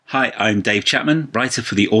Hi, I'm Dave Chapman, writer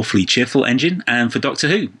for the Awfully Cheerful Engine and for Doctor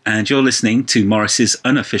Who, and you're listening to Morris's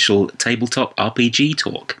unofficial tabletop RPG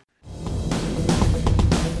talk.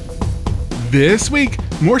 This week,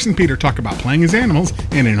 Morris and Peter talk about playing as animals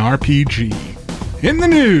in an RPG. In the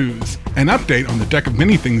news, an update on the Deck of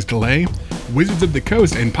Many Things delay, Wizards of the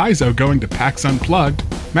Coast and Paizo going to PAX Unplugged,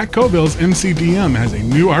 Matt Colville's MCDM has a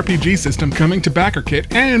new RPG system coming to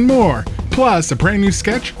BackerKit, and more. Plus, a brand new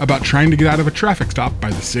sketch about trying to get out of a traffic stop by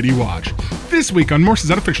the City Watch. This week on Morse's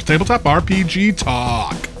unofficial tabletop RPG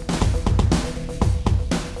talk.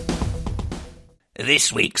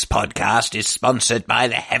 This week's podcast is sponsored by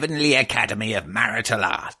the Heavenly Academy of Marital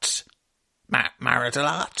Arts. Marital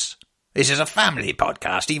Arts? This is a family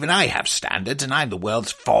podcast. Even I have standards, and I'm the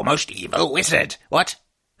world's foremost evil wizard. What?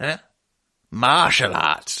 Huh? Martial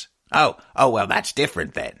arts. Oh, well, that's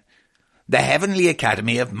different then. The Heavenly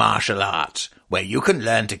Academy of Martial Arts, where you can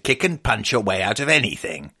learn to kick and punch your way out of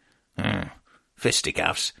anything.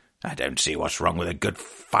 Fisticuffs. I don't see what's wrong with a good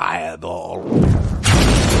fireball.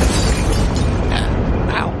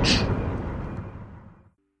 Ouch.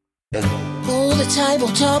 All the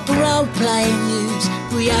tabletop role-playing news.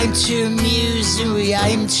 We aim to amuse and we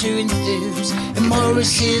aim to enthuse. And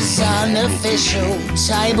Morris's unofficial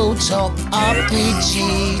tabletop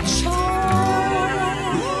RPG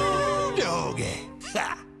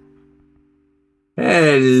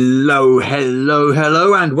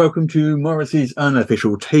Hello, and welcome to Morris's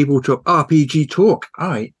unofficial tabletop RPG talk.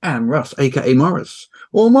 I am Russ, aka Morris,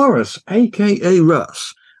 or Morris, aka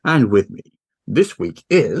Russ, and with me this week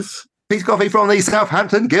is Peace Coffee from the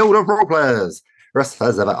Southampton Guild of Roleplayers. Russ,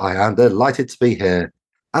 as ever, I am delighted to be here.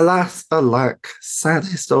 Alas, alack,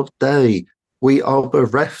 saddest of day. We are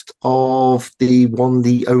bereft of the one,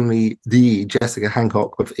 the only, the Jessica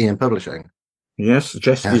Hancock of Ian Publishing. Yes,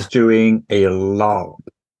 Jess is doing a LARP.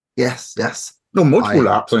 Yes. No, multiple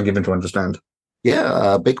LARPs, I'm given to understand.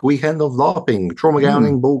 Yeah, a big weekend of LARPing, trauma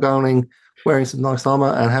gowning, ball gowning, wearing some nice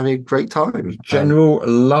armour and having a great time. General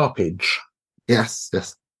LARPage. Yes.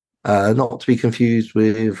 Not to be confused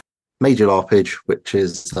with Major LARPage, which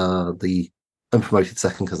is the unpromoted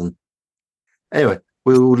second cousin. Anyway,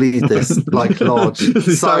 we'll leave this like large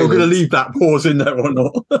silence. So we're going to leave that pause in there or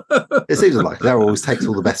not? It seems like Daryl always takes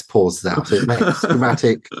all the best pauses out. It makes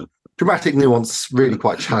dramatic nuance really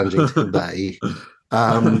quite challenging to convey.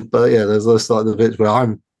 But yeah, there's also like the bits where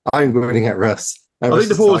I'm grinning at Russ. I think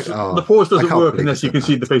the pause doesn't work unless you can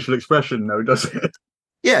see the facial expression, though, does it?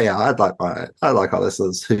 Yeah. I'd like our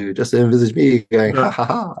listeners who just envisage me going, ha ha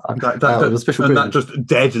ha. That just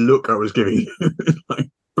dead look I was giving you. Like,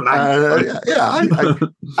 I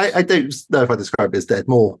don't know if I describe it as dead,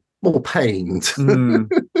 more pained.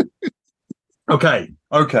 Okay.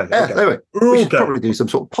 Anyway, we should probably do some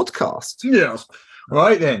sort of podcast. Yes.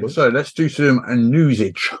 Right then. So let's do some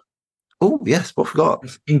newsage. Oh yes, what forgot?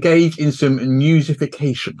 Engage in some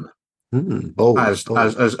newsification. Bold. As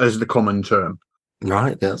the common term.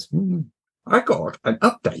 Right. Yes. I got an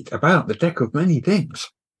update about the Deck of Many Things.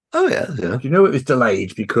 Oh yeah. You know it was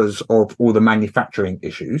delayed because of all the manufacturing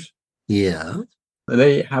issues. Yeah.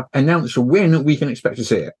 They have announced when we can expect to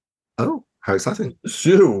see it. Oh, how exciting!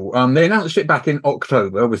 So, they announced it back in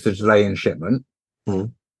October with the delay in shipment. I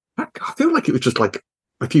feel like it was just like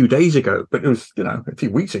a few days ago, but it was, a few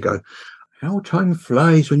weeks ago. How time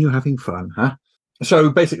flies when you're having fun, huh? So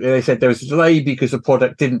basically they said there was a delay because the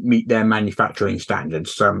product didn't meet their manufacturing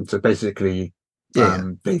standards. So basically,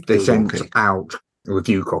 they sent out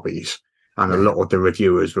review copies, and a lot of the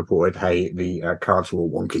reviewers reported, hey, the cards were all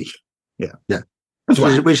wonky. Yeah. Which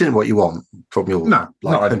isn't what you want from your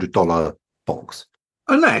 $100 box.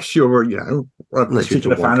 Unless you're, a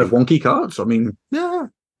particular fan of wonky cards. I mean,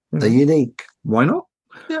 they're unique. Why not?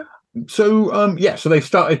 Yeah. So, so they've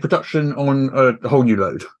started production on a whole new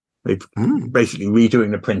load. They've basically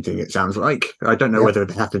redoing the printing, it sounds like. I don't know whether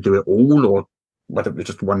they have to do it all or whether it's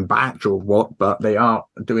just one batch or what, but they are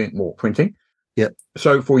doing more printing. Yep.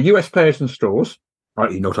 So for US players and stores,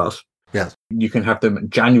 i.e. not us, you can have them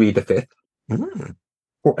January the 5th.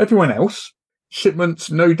 For everyone else,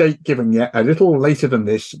 shipments, no date given yet. A little later than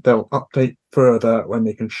this, they'll update further when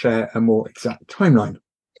they can share a more exact timeline.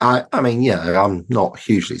 I mean, I'm not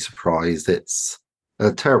hugely surprised. It's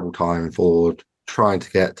a terrible time for trying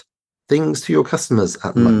to get things to your customers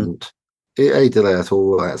at the moment. A delay at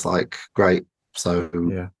all, that's like, great. So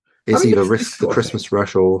it's either risk the Christmas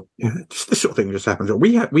rush or... This sort of thing just happens.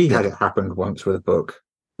 We had it happen once with a book,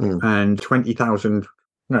 and 20,000...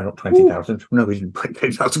 No, not 20,000. No, we didn't print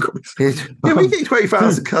 20,000 copies. We get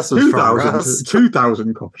 20,000 customers from us.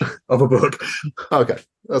 2,000 copies of a book. Okay,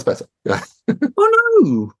 that's better. Yeah.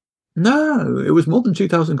 Oh, no, it was more than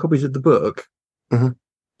 2,000 copies of the book.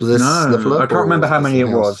 Was this No, Level Up, I can't or remember how was many it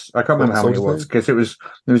something else? was. I can't remember how many it Soldier was because there was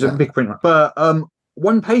a Yeah. big print. But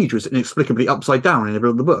one page was inexplicably upside down in the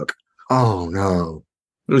middle of the book. Oh no!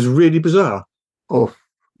 It was really bizarre, Oh,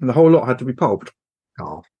 and the whole lot had to be pulped.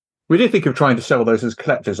 oh. We did think of trying to sell those as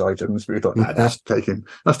collector's items, but we thought, nah, that's taking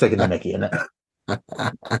the mickey, isn't it? I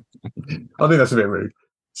think that's a bit rude.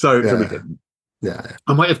 So we didn't. Yeah.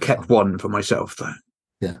 I might have kept one for myself, though.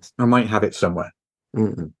 Yes. I might have it somewhere.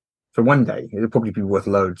 Mm-mm. So one day, it'll probably be worth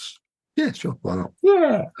loads. Yeah, sure. Why not?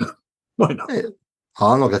 Yeah. Why not? Yeah.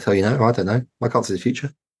 I'm not going to tell you no. I don't know. I can't see the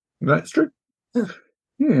future. That's true. Yeah.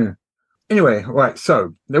 Yeah. Anyway, right.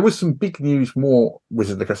 So there was some big news, more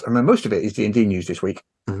Wizards of the Coast. I mean, most of it is D&D news this week.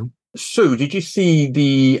 Mm-hmm. So did you see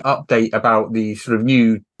the update about the sort of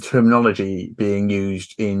new terminology being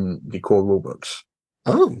used in the core rulebooks?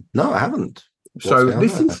 Oh, no, I haven't. So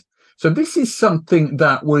this is something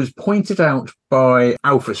that was pointed out by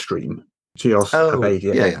AlphaStream, Gios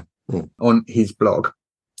Abadia, Yeah. Mm. on his blog.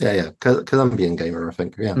 Yeah. Colombian gamer, I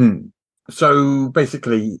think. Yeah. So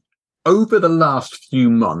basically, over the last few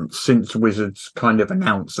months, since Wizards kind of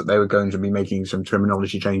announced that they were going to be making some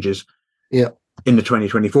terminology changes in the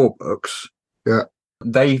 2024 books,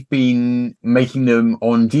 they've been making them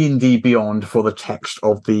on D&D Beyond for the text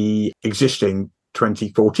of the existing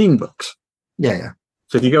 2014 books. Yeah.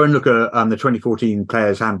 So if you go and look at the 2014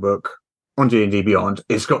 Player's Handbook on D&D Beyond,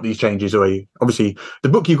 it's got these changes already. Obviously, the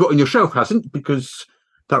book you've got on your shelf hasn't, because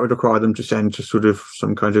that would require them to send to sort of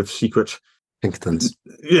some kind of secret... Pinkertons.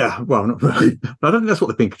 Yeah, well, not really. I don't think that's what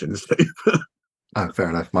the Pinkertons do. Oh, fair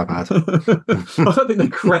enough. My bad. I don't think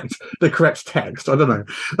the correct text. I don't know.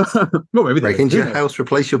 Well, maybe break into your house,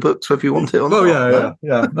 replace your books whether you want it or not. Oh,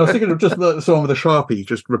 yeah. I was thinking of just someone with a Sharpie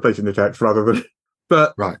just replacing the text rather than...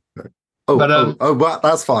 But right. Well,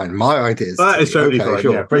 that's fine. My idea is that is totally fine.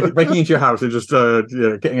 Sure. Yeah, breaking into your house and just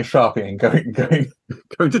getting a Sharpie and going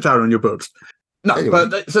to town on your books. No, anyway.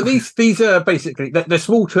 But so these are basically they're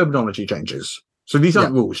small terminology changes. So these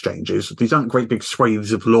aren't rules changes. These aren't great big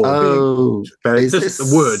swathes of law. They're just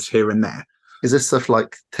the words here and there. Is this stuff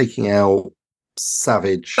like taking out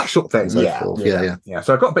savage? That sort of thing. So yeah.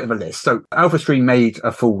 So I've got a bit of a list. So AlphaStream made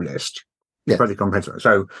a full list. Pretty comprehensive.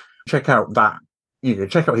 So check out that.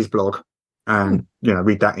 Check out his blog and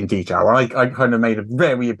read that in detail. I kind of made a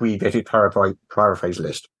very abbreviated paraphrase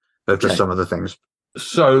list of just some of the things.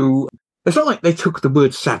 So it's not like they took the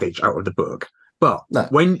word savage out of the book, but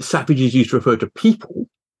when savage is used to refer to people,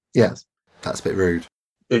 yes, that's a bit rude.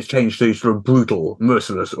 It's changed to sort of brutal,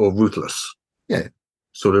 merciless, or ruthless. Yeah,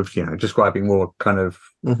 sort of describing more kind of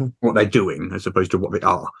what they're doing as opposed to what they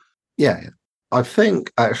are. Yeah. I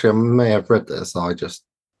think actually I may have read this. I just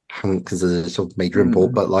haven't because it's sort of major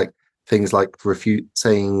import, but like things like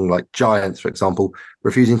saying like giants, for example,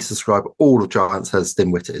 refusing to describe all of giants as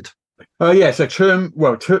dim-witted. So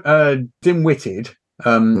dim-witted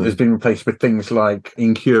has been replaced with things like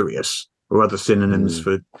incurious or other synonyms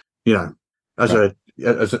for things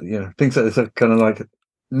that are kind of like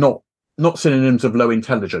not synonyms of low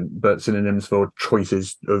intelligent, but synonyms for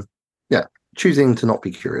choices of choosing to not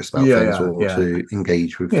be curious about things or to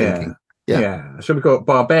engage with thinking. Yeah. So we've got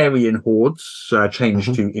barbarian hordes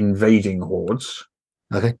changed to invading hordes.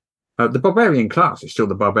 Okay. The barbarian class is still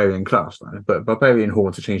the barbarian class, though, but barbarian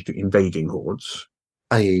hordes are changed to invading hordes.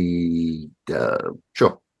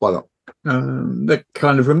 Sure. Why not? They're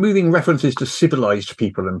kind of removing references to civilized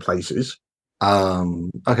people and places.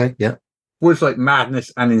 Okay. Yeah. Words like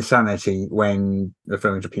madness and insanity, when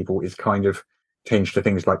referring to people, is kind of changed to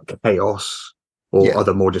things like chaos or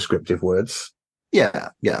other more descriptive words. Yeah.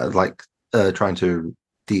 Like trying to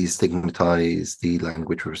destigmatize the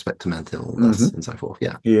language with respect to mental illness and so forth.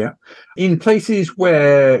 Yeah. In places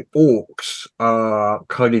where orcs are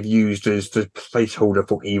kind of used as the placeholder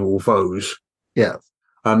for evil foes,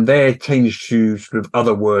 they're changed to sort of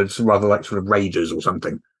other words, rather like sort of raiders or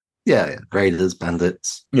something. Yeah. Raiders,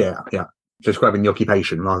 bandits. Yeah. Describing the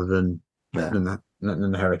occupation rather than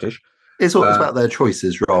the heritage. It's always about their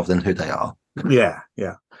choices rather than who they are. Yeah.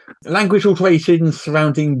 Language alterations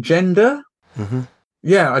surrounding gender.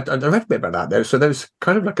 Yeah, I read a bit about that there. So there's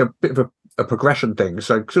kind of like a bit of a progression thing.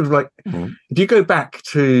 So sort of like if you go back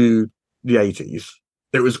to the 80s,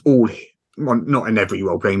 it was all, not in every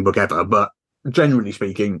role-playing book ever, but generally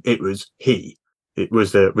speaking, it was he. It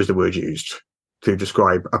was the word used to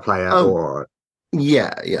describe a player or...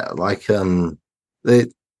 Yeah. Like, oh,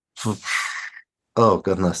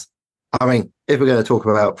 goodness. I mean, if we're going to talk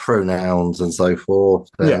about pronouns and so forth,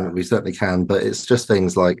 then we certainly can, but it's just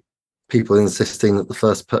things like people insisting that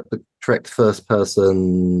the correct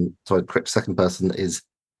second person is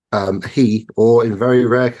he, or in very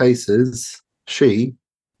rare cases, she,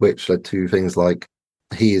 which led to things like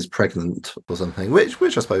he is pregnant or something, which I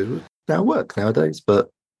suppose would now work nowadays, but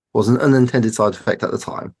was an unintended side effect at the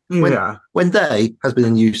time. When they has been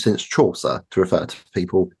in use since Chaucer to refer to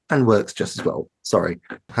people and works just as well. Sorry,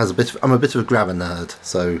 I'm a bit of a grammar nerd,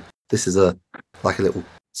 so this is a little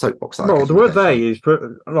soapbox. Well, the word "they" is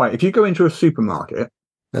right. If you go into a supermarket,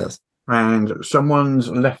 yes, and someone's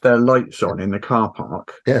left their lights on in the car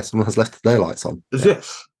park, someone has left their lights on.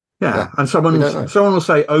 This, and someone will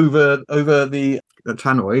say over the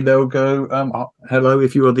tannoy, they'll go, "Hello,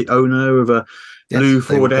 if you are the owner of a blue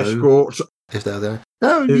Ford Escort." If they're there,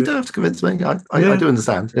 no, you don't have to convince me. I do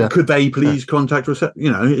understand. Yeah. Could they please contact us?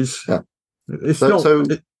 It's not. So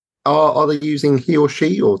are they using he or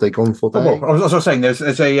she, or have they gone for they? Well, I was saying there's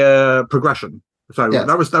a progression. So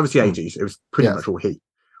that was the 80s. It was pretty much all he.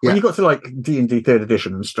 When you got to like D&D 3rd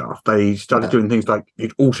edition and stuff, they started doing things like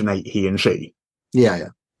you'd alternate he and she. Yeah.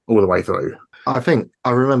 All the way through. I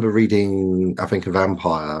remember reading a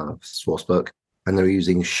Vampire Source book, and they were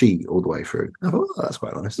using she all the way through. I thought, that's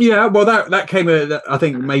quite nice. Yeah, well, that came, I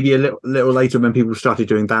think, maybe a little later when people started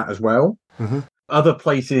doing that as well. Mm-hmm. Other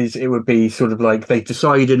places, it would be sort of like they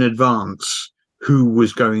decide in advance who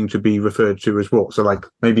was going to be referred to as what. So, like,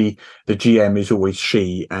 maybe the GM is always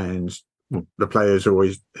she and the players are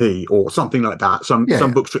always he, or something like that. Some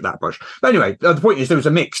books took that approach. But anyway, the point is there was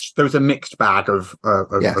a mixed bag of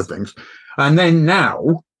things. And then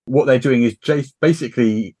now what they're doing is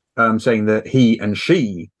basically saying that he and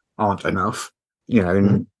she aren't enough,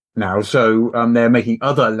 now. So they're making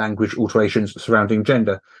other language alterations surrounding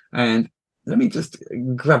gender. And let me just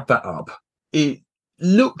grab that up. It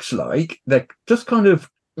looks like they're just kind of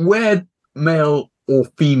where male or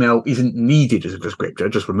female isn't needed as a descriptor,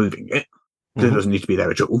 just removing it. It doesn't need to be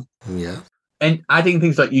there at all. Yeah. And adding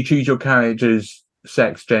things like you choose your character's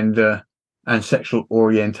sex, gender, and sexual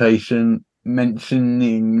orientation,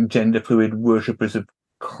 mentioning gender fluid worshippers of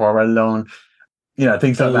Corellon,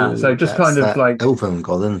 things like that. So just kind of like Elven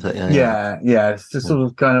god, isn't it? Yeah. It's just sort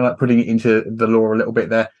of kind of like putting it into the lore a little bit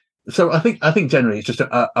there. So I think generally it's just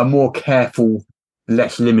a more careful,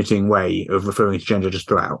 less limiting way of referring to gender just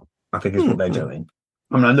throughout. I think is what they're doing.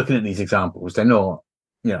 I mean, I'm looking at these examples. They're not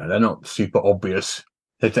super obvious.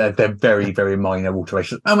 They're very, very minor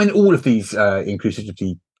alterations. I mean, all of these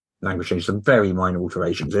inclusivity language changes are very minor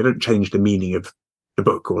alterations. They don't change the meaning of the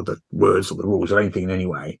book or the words or the rules or anything in any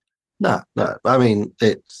way. No. I mean,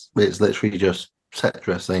 it's literally just set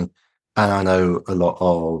dressing. And I know a lot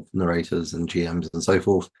of narrators and GMs and so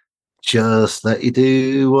forth just let you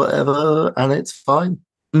do whatever and it's fine.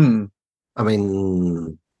 I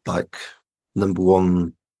mean, like, number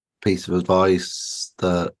one piece of advice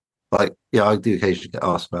that, like, I do occasionally get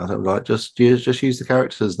asked about it. Like, just use the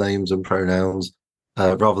characters' names and pronouns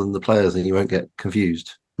rather than the players, and you won't get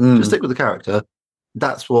confused. Just stick with the character.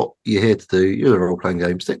 That's what you're here to do. You're a role-playing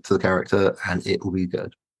game. Stick to the character, and it will be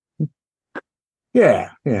good. Yeah.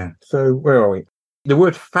 So where are we? The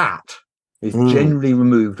word "fat" is generally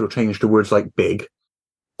removed or changed to words like "big."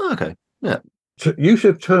 Okay. Yeah. Use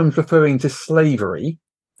of terms referring to slavery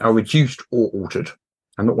are reduced or altered.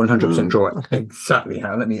 I'm not 100% sure exactly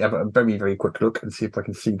how. Let me have a very, very quick look and see if I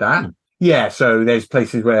can see that. Yeah, so there's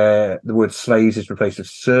places where the word slaves is replaced with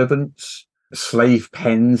servants. Slave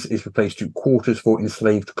pens is replaced with quarters for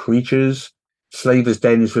enslaved creatures. Slaver's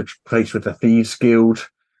den is replaced with the thieves' guild.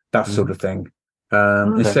 That sort of thing.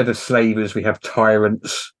 Instead of slavers, we have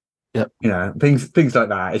tyrants. Yep. Things like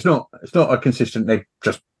that. It's not a consistent. They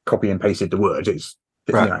just copy and pasted the words. It's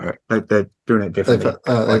right. They're doing it differently.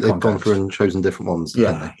 They've gone through and chosen different ones.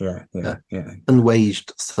 Yeah.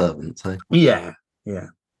 Unwaged servants, eh? Yeah.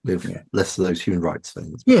 With less of those human rights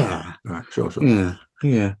things. Yeah. Right, sure.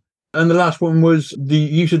 Yeah. And the last one was the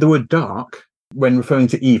use of the word dark when referring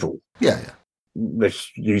to evil. Yeah. Let's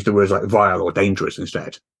use the words like vile or dangerous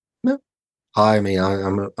instead. No. I mean,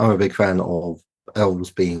 I'm a big fan of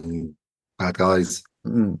elves being bad guys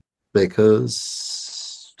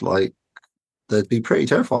because, like, they'd be pretty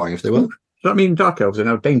terrifying if they were. Does that mean dark elves are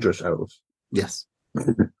now dangerous elves? Yes.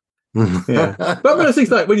 Yeah. But one of those things,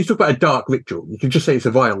 like when you talk about a dark ritual, you can just say it's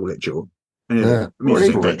a vile ritual. Yeah. Or an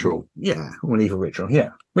evil ritual. Yeah. Or an evil ritual. Yeah.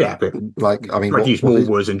 Yeah. But like, I mean, what use more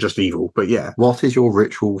words than just evil, but yeah. What is your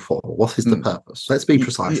ritual for? What is the purpose? Let's be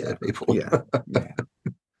precise there, people. Yeah.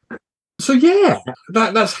 So yeah,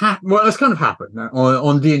 that's kind of happened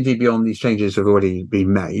on D&D Beyond. These changes have already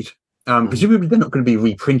been made. Presumably, they're not going to be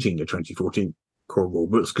reprinting the 2014 core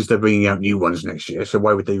rulebooks because they're bringing out new ones next year. So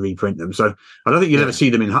why would they reprint them? So I don't think you'll ever see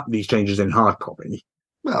them in these changes in hard copy.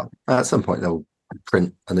 Well, at some point they'll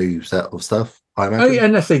print a new set of stuff. I imagine.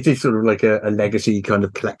 Unless they did sort of like a legacy kind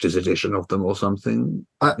of collector's edition of them or something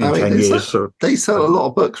I in mean, 10 years. they sell a lot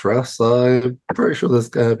of books for us, so I'm pretty sure they're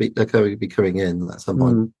going to be coming in at some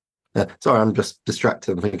point. Sorry, I'm just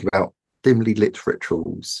distracted. I'm thinking about dimly lit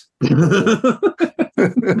rituals,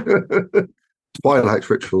 twilight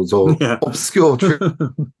rituals, or obscure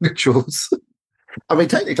rituals. I mean,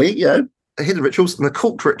 technically, hidden rituals and a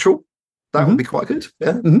cult ritual, that would be quite good.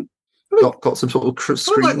 Yeah. Got some sort of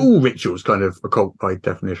stream. Like all rituals kind of occult by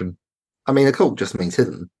definition. I mean, occult just means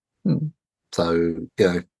hidden. So,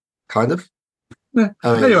 kind of. Yeah.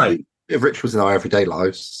 I mean, Anyway. We have rituals in our everyday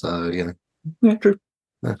lives, so, Yeah, true.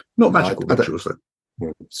 Not magical rituals, though.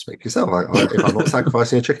 Well, speak yourself. If I'm not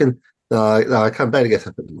sacrificing a chicken, I can barely get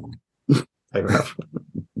up in the morning. Fair enough.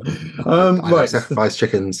 I don't sacrifice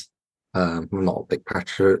chickens. I'm not a big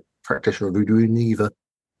practitioner of voodoo either.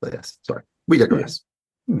 But yes, sorry. We digress.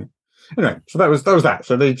 Yeah. Anyway, so that was that.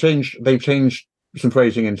 So they've changed some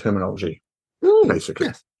phrasing and terminology, basically.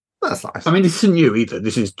 Yes, that's nice. I mean, this isn't new either.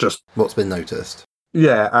 This is just what's been noticed.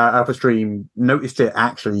 Yeah, AlphaStream noticed it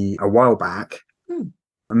actually a while back.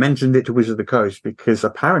 I mentioned it to Wizard of the Coast because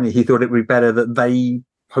apparently he thought it would be better that they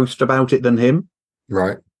post about it than him.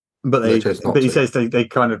 Right. But he says they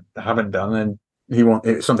kind of haven't done, and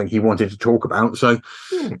it's something he wanted to talk about. So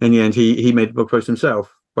in the end, he made the book post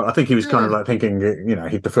himself. But I think he was kind of like thinking,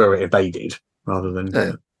 he'd prefer it if they did rather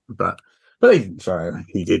than. But they didn't, so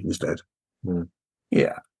he did instead.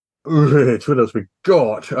 Yeah. Right, what else we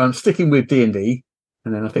got? Sticking with D&D,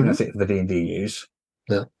 and then I think that's it for the D&D news.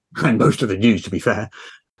 Yeah. And most of the news, to be fair.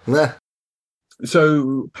 Yeah.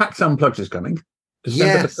 So PAX Unplugged is coming.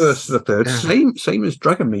 December the 1st to the 3rd. Yeah. Same as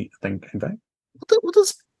Dragonmeet, I think, in fact. What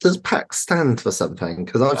does PAX stand for something?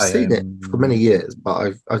 Because I've seen it for many years,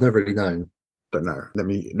 but I've never really known. Don't know. Let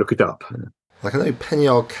me look it up. Like I know Penny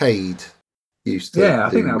Arcade used to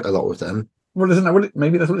do a lot with them. Well, isn't that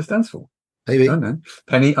maybe that's what it stands for? Maybe. I don't know.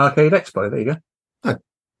 Penny Arcade Expo. There you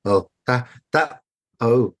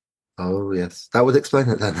go. Oh yes, that would explain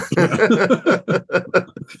it then.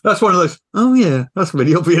 That's one of those. Oh yeah, that's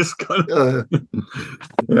really obvious. Kind of. Yeah.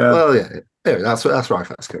 Well, yeah. Anyway, that's where I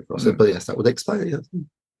first came across it. But yes, that would explain it.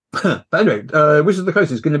 But anyway, Wizard of the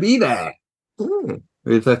Coast is going to be there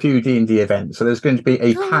with a few D&D events. So there's going to be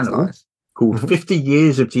a panel called 50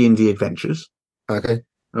 Years of D&D Adventures. Okay.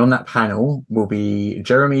 And on that panel will be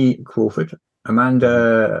Jeremy Crawford,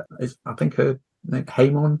 Amanda, I think her name,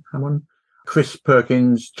 Hammond, Chris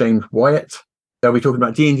Perkins, James Wyatt. They'll be talking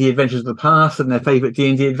about D&D adventures of the past and their favourite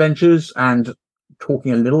D&D adventures and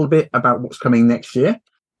talking a little bit about what's coming next year.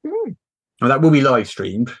 And that will be live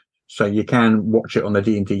streamed, so you can watch it on the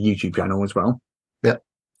D&D YouTube channel as well. Yeah.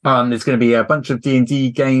 There's going to be a bunch of D&D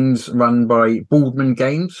games run by Boardman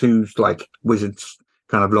Games, who's like Wizards'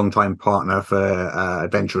 kind of long-time partner for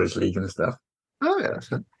Adventurers League and stuff. Oh, yeah.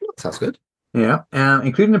 That sounds good. Yeah,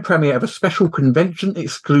 including the premiere of a special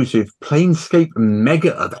convention-exclusive Planescape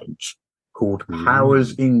mega event called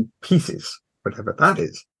Powers in Pieces, whatever that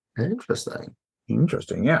is.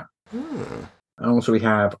 Interesting, yeah. And also we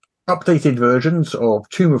have updated versions of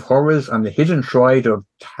Tomb of Horrors and the Hidden Shrine of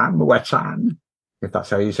Tamwetan, if that's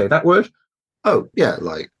how you say that word. Oh, yeah,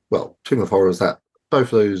 Tomb of Horrors, that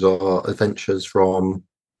both of those are adventures from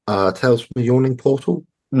Tales from the Yawning Portal.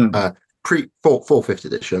 Fourth, fifth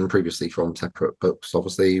edition, previously from separate books,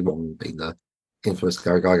 obviously, one being the infamous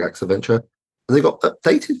Gary Gygax adventure. And they got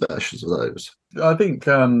updated versions of those. I think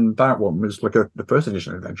that one was like the first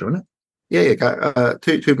edition adventure, wasn't it? Yeah.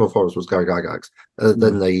 Tomb of Horrors was Gary Gygax.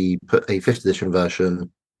 Then they put a 5th edition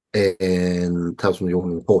version in Tales from the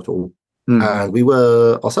Yawning Portal. And we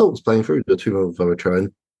were ourselves playing through the Tomb of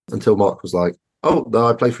Return until Mark was like, "Oh, no,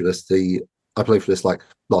 I played through this like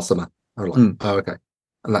last summer." I was like, "Oh, okay."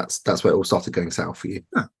 And that's where it all started going south for you.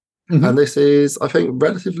 And this is, I think,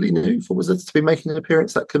 relatively new for Wizards to be making an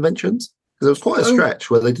appearance at conventions. Because there was quite a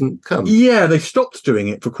stretch where they didn't come. Yeah, they stopped doing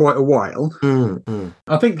it for quite a while.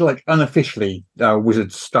 I think, unofficially,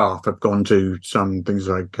 Wizards staff have gone to some things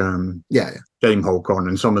like GameHole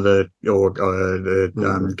and some of the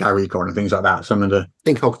GaryCon and things like that. Some of the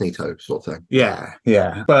incognito sort of thing. Yeah.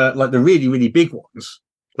 But the really, really big ones,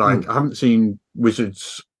 I haven't seen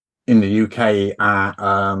Wizards in the UK at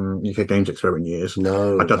UK Games Expo in years.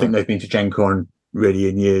 No. I don't think they've been to Gen Con really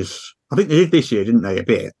in years. I think they did this year, didn't they? A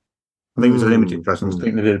bit. I think it was a limited presence. I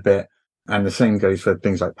think they did a bit. And the same goes for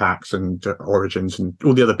things like PAX and Origins and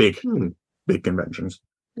all the other big conventions.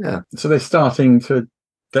 Yeah. So they're starting to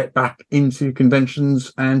get back into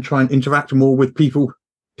conventions and try and interact more with people.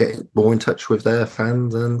 Getting more in touch with their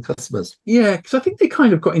fans and customers. Yeah, because I think they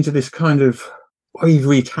kind of got into this kind of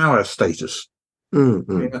ivory tower status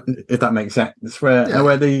if that makes sense,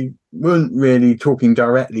 where they weren't really talking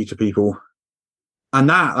directly to people. And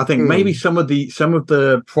that, I think, maybe some of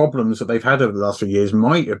the problems that they've had over the last few years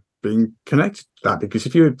might have been connected to that, because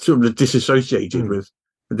if you're sort of disassociated with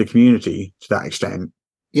the community to that extent.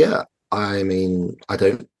 Yeah, I mean, I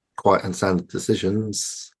don't quite understand the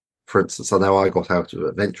decisions. For instance, I know I got out of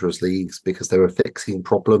Adventurers Leagues because they were fixing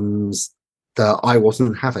problems that I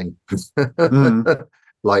wasn't having.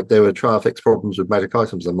 Like they were trying to fix problems with magic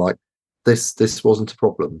items. I'm like, this wasn't a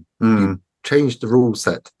problem. You changed the rule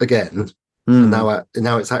set again. And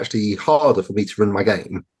now it's actually harder for me to run my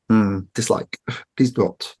game. Dislike, please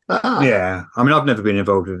not. Yeah, I mean, I've never been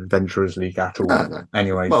involved with Adventurers League at all. No.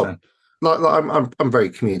 Anyway, well, I'm very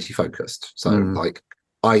community focused. So like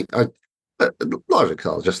I largely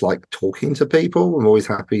because I just like talking to people. I'm always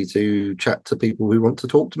happy to chat to people who want to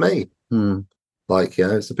talk to me. Like,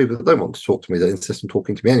 it's the people that don't want to talk to me that insist on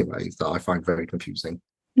talking to me anyway that I find very confusing.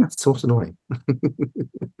 Yeah, it's sort of annoying.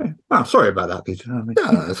 Well, sorry about that, Peter.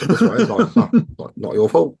 Yeah, that's right. It's not your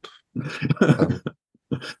fault.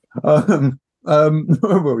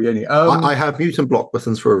 Where were we anyway? I have mute and block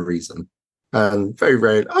buttons for a reason, and very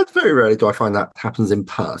rarely do I find that happens in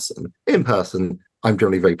person. In person, I'm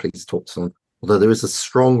generally very pleased to talk to someone, although there is a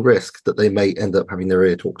strong risk that they may end up having their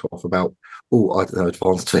ear talked off about, I don't know,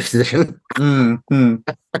 advanced 5th edition.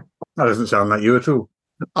 That doesn't sound like you at all.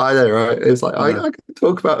 I know, right? It's like I can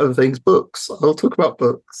talk about other things. Books. I'll talk about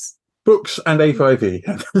books. Books and A5E.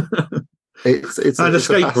 it's and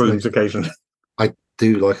escape rooms occasionally. I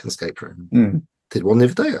do like an escape room. Did one the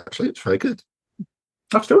other day, actually. It's very good.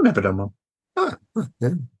 I've still never done one. Yeah.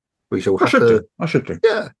 We shall I should do.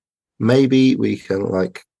 Yeah. Maybe we can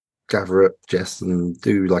like gather up Jess and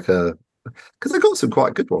do like because I got some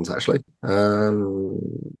quite good ones actually.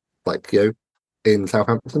 Like in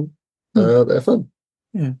Southampton. They're fun.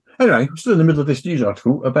 Yeah. Anyway, I'm still in the middle of this news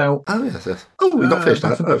article about. Oh yes. Oh, we've not finished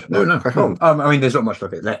that. No. Crack on. I mean, there's not much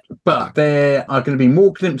of it left, but there are going to be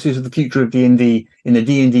more glimpses of the future of D&D in the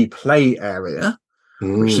D&D play area,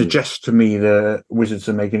 which suggests to me the Wizards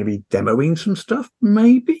are going to be demoing some stuff.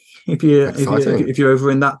 Maybe if you're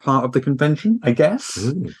over in that part of the convention, I guess.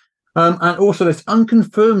 And also, there's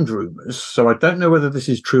unconfirmed rumours, so I don't know whether this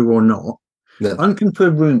is true or not. Yeah.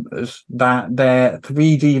 Unconfirmed rumours that their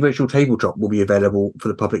 3D virtual tabletop will be available for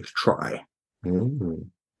the public to try,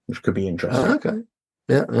 which could be interesting. Okay,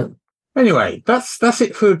 yeah. Anyway, that's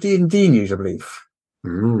it for D&D news, I believe.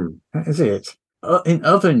 That is it. In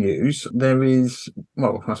other news, there is,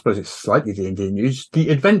 well, I suppose it's slightly D&D news, the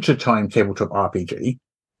Adventure Time tabletop RPG.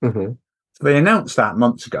 So they announced that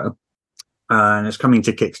months ago, and it's coming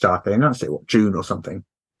to Kickstarter. They announced it, June or something.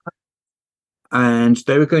 And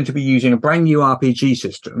they were going to be using a brand new RPG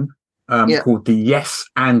system called the Yes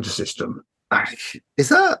and system. Is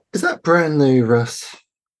that brand new, Russ?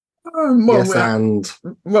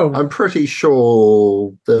 I'm pretty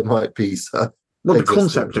sure there might be some. Well, the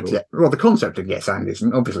concept of Yes and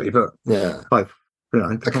isn't obviously, but the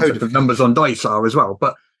concept of numbers on dice are as well.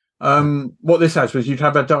 But what this has was you'd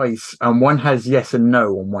have a dice, and one has yes and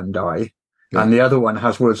no on one die, and the other one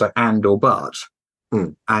has words like and or but.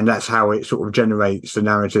 And that's how it sort of generates the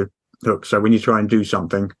narrative hook. So when you try and do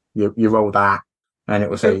something, you roll that, and it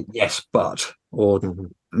will say yes, but, or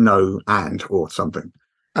no, and, or something,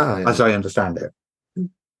 as I understand it.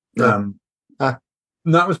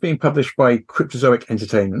 That was being published by Cryptozoic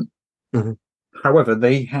Entertainment. However,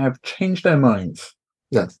 they have changed their minds.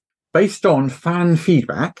 Yes. Based on fan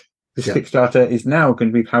feedback, this Kickstarter is now going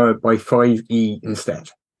to be powered by 5e instead.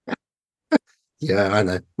 Yeah, I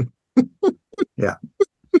know. Yeah.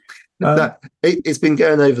 It's been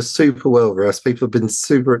going over super well, Russ. People have been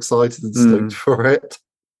super excited and stoked for it.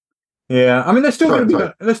 Yeah, I mean they're still going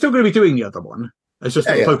to be doing the other one. It's just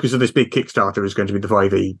the focus of this big Kickstarter is going to be the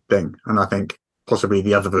 5e thing, and I think possibly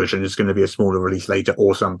the other version is going to be a smaller release later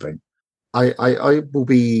or something. I will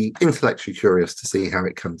be intellectually curious to see how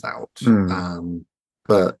it comes out.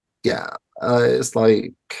 But it's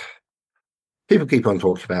like people keep on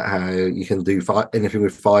talking about how you can do anything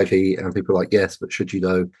with 5e, and people are like, yes, but should you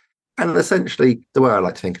know? And essentially, the way I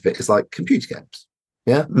like to think of it is like computer games.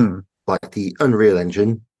 Yeah, like the Unreal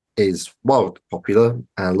Engine is wildly popular,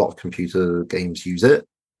 and a lot of computer games use it.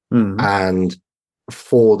 And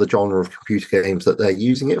for the genre of computer games that they're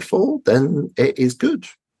using it for, then it is good.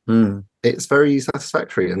 It's very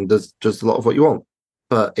satisfactory and does just a lot of what you want.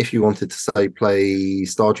 But if you wanted to say play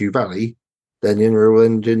Stardew Valley, then the Unreal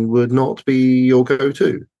Engine would not be your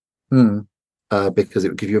go-to because it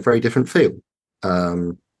would give you a very different feel.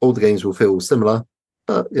 All the games will feel similar,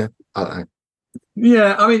 but I don't know.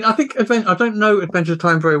 Yeah, I mean, I think I don't know Adventure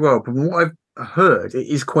Time very well, but from what heard, it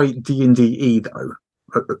is quite D&D though.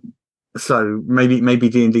 So maybe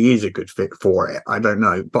D&D is a good fit for it. I don't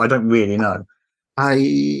know, but I don't really know. I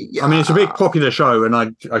mean, it's a big popular show, and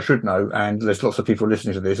I should know. And there's lots of people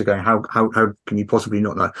listening to this are going, how can you possibly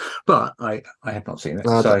not know? But I have not seen it.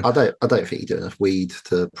 No, so I don't think you do enough weed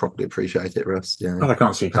to properly appreciate it, Russ. Yeah, I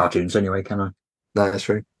can't see cartoons anyway, can I? No, that's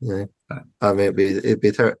true. Yeah, I mean, it'd be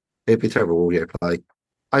a terrible audio play.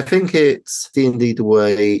 I think it's D&D the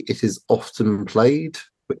way it is often played,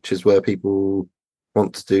 which is where people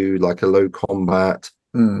want to do like a low combat,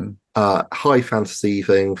 high fantasy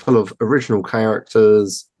thing, full of original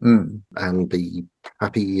characters, and be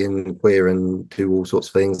happy and queer and do all sorts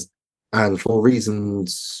of things. And for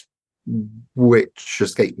reasons which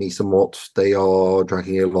escape me somewhat, they are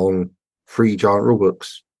dragging along 3 giant rule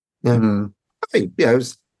books. Yeah, I think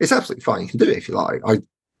it's absolutely fine. You can do it if you like.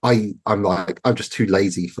 I'm just too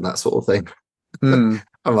lazy for that sort of thing. I'm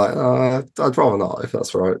like, I'd rather not, if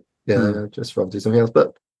that's right. Yeah, just rather do something else.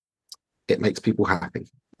 But it makes people happy,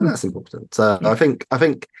 and that's important. So I think I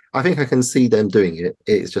can see them doing it.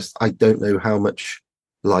 It's just I don't know how much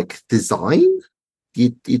like design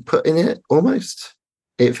you'd put in it. Almost,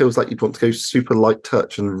 it feels like you'd want to go super light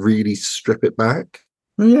touch and really strip it back.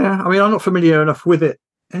 Yeah, I mean, I'm not familiar enough with it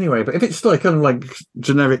anyway. But if it's like kind of like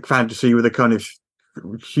generic fantasy with a kind of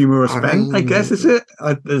humorous bent, I guess is it?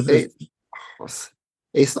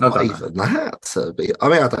 It's not even that. I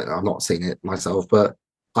mean, I don't know. I've not seen it myself, but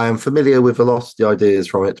I am familiar with a lot of the ideas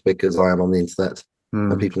from it because I am on the internet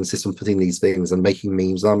and people insist on putting these things and making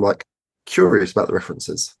memes. And I'm like curious about the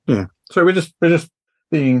references. Yeah. So we're just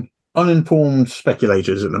being uninformed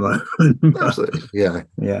speculators at the moment. Absolutely. Yeah.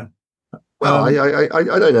 Yeah. Well, I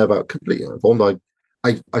don't know about completely uninformed.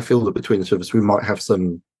 I feel that between the two of us, we might have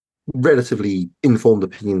some relatively informed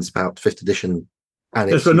opinions about 5th edition. And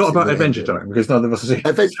yes, but not about Adventure Time because none of us have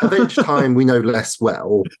seen Adventure Time. We know less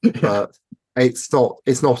well, but it's not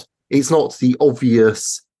the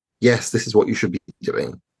obvious. Yes, this is what you should be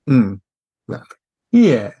doing. No.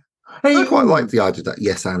 Yeah, I quite like the idea of that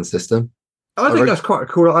yes and system. I think that's quite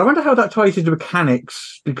cool. I wonder how that ties into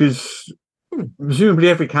mechanics because presumably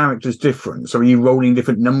every character is different. So are you rolling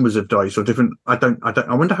different numbers of dice or different? I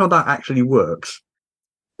wonder how that actually works.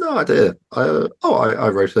 No idea. I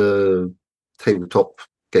wrote a tabletop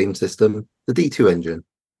game system, the D2 engine.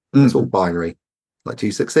 It's all binary. Like, do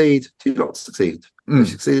you succeed? Do you not succeed? Did you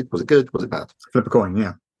succeed? Was it good? Was it bad? Flip a coin,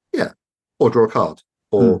 yeah. Yeah. Or draw a card.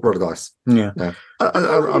 Or roll a dice. Yeah.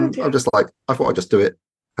 I'm just like, I thought I'd just do it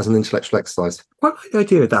as an intellectual exercise. I like the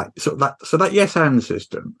idea of that. So that yes and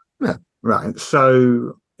system. Yeah. Right.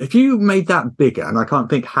 So if you made that bigger, and I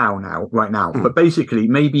can't think how right now, but basically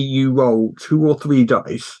maybe you roll 2 or 3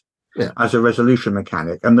 dice as a resolution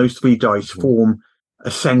mechanic, and those 3 dice form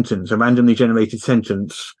a sentence, a randomly generated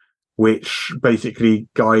sentence, which basically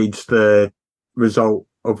guides the result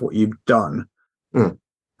of what you've done.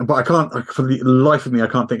 But I can't, for the life of me, I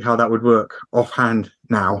can't think how that would work offhand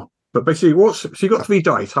now. But basically, so you got 3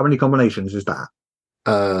 dice. How many combinations is that?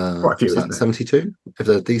 Quite a few, isn't it? 72? If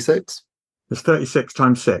they're D6? It's 36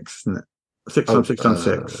 times 6, isn't it? 6 times 6 times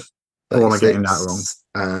 6. Or am I getting that wrong?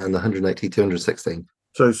 And 180, 216.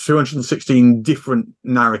 So 216 different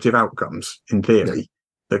narrative outcomes, in theory,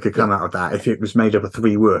 that could come out of that if it was made up of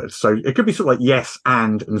 3 words. So it could be sort of like yes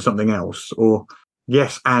and something else, or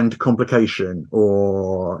yes and complication,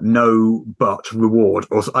 or no but reward,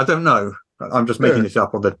 or I don't know. I'm just making this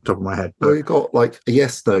up on the top of my head. Well, you've got like a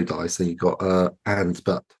yes no dice, and you've got and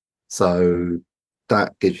but. So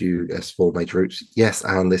that gives you 4 major routes. Yes,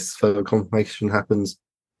 and this further complication happens.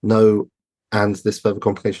 No, and this further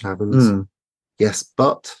complication happens. Yes,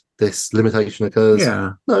 but this limitation occurs.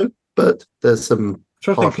 Yeah. No, but there's some.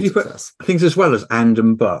 So I think, can you put things as well as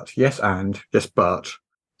and but? Yes, and yes, but.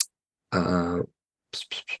 I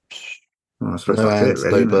suppose that's it,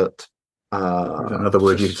 really, no, but. Another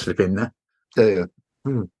word you could slip in there. Yeah.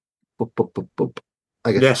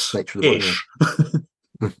 I guess yes, nature of the ish.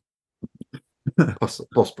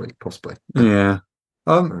 Possibly. Yeah.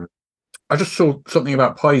 I just saw something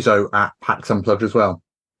about Paizo at PAX Unplugged as well.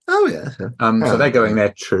 Oh yeah. So they're going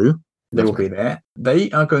there too. They will be there.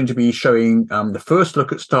 They are going to be showing the first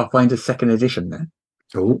look at Starfinder 2nd edition there.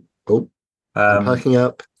 Oh. I'm packing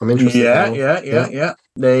up. I'm interested. Yeah.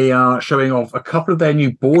 They are showing off a couple of their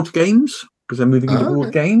new board games because they're moving into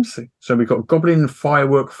board games. So we've got Goblin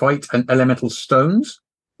Firework Fight and Elemental Stones.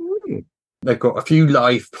 They've got a few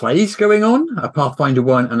live plays going on, a Pathfinder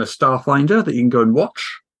 1 and a Starfinder that you can go and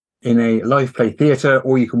watch in a live play theatre,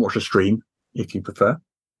 or you can watch a stream if you prefer.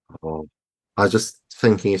 Oh, I was just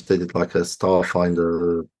thinking if they did like a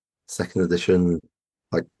Starfinder 2nd edition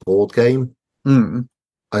like board game. I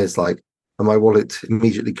was like, and my wallet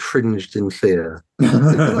immediately cringed in fear.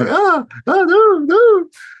 Like, oh no.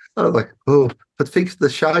 I was like, oh, but think of the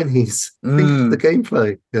shinies, think of the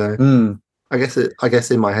gameplay. I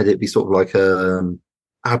guess in my head it'd be sort of like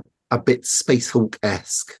a bit Space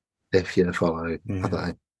Hulk-esque, if you follow. Yeah. I don't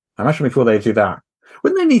know. I imagine before they do that,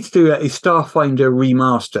 wouldn't they need to do a Starfinder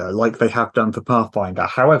remaster like they have done for Pathfinder?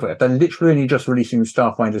 However, if they're literally only just releasing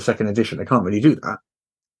Starfinder 2nd edition, they can't really do that.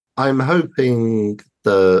 I'm hoping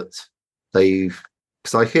that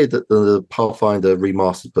because I hear that the Pathfinder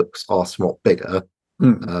remastered books are somewhat bigger.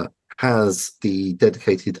 As the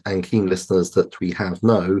dedicated and keen listeners that we have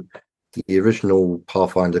know, the original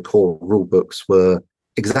Pathfinder core rule books were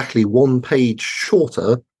exactly 1 page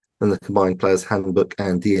shorter than the Combined Player's Handbook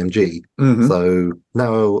and DMG. So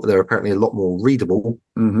now they're apparently a lot more readable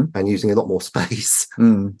and using a lot more space.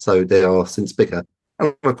 So they are since bigger.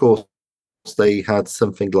 And of course, they had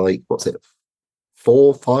something like,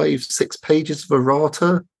 4, 5, 6 pages of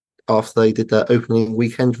errata after they did their opening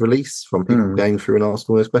weekend release from people going through and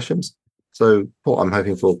asking those questions. So what I'm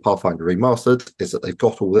hoping for Pathfinder Remastered is that they've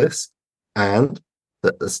got all this and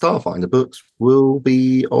that the Starfinder books will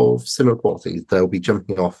be of similar quality. They'll be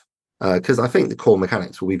jumping off because I think the core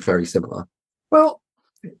mechanics will be very similar. Well,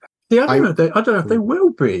 yeah, I don't know if they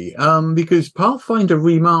will be because Pathfinder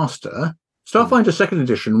Remaster, Starfinder 2nd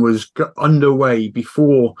edition was underway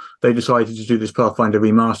before they decided to do this Pathfinder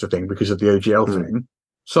Remaster thing because of the OGL thing.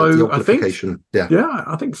 So I think, I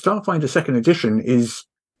think Starfinder 2nd edition is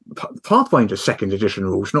Pathfinder 2nd edition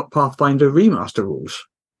rules, not Pathfinder Remaster rules.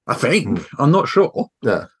 I think. I'm not sure.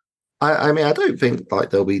 Yeah. I mean, I don't think like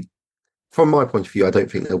there'll be, from my point of view, I don't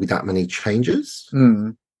think there'll be that many changes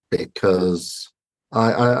because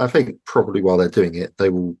I think probably while they're doing it, they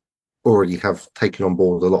will already have taken on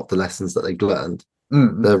board a lot of the lessons that they've learned.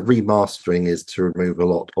 The remastering is to remove a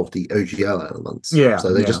lot of the OGL elements.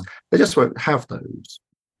 So they just won't have those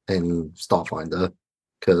in Starfinder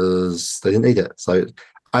because they didn't need it. So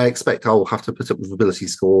I expect I'll have to put up with ability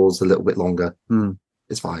scores a little bit longer.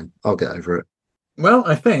 It's fine. I'll get over it. Well,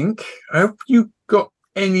 I think, have you got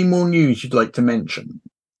any more news you'd like to mention?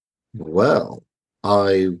 Well,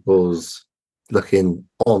 I was looking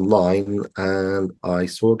online and I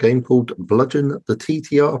saw a game called Bludgeon the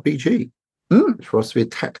TTRPG, which wants to be a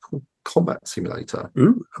tactical combat simulator.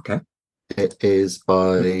 Ooh, okay. It is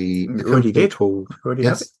by a company called...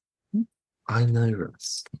 Yes, I know,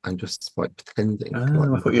 Russ. I'm just like pretending. I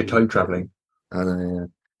thought you were time traveling.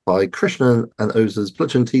 By Krishnan and Oza's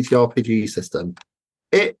Bludgeon TTRPG system.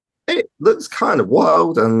 It looks kind of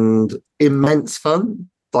wild and immense fun,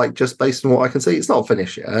 like just based on what I can see. It's not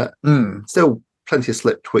finished yet. Still plenty of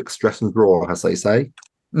slip, twix, dress and draw, as they say.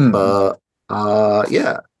 But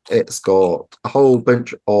it's got a whole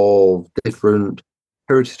bunch of different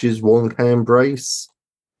heritages one can embrace.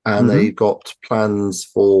 And they've got plans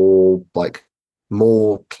for like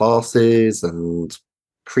more classes and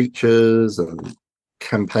creatures and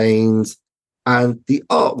campaigns. And the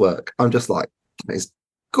artwork, I'm just like, it's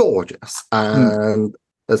gorgeous. And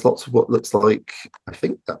there's lots of what looks like, I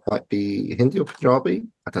think that might be Hindi or Punjabi.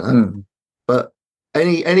 I don't know. But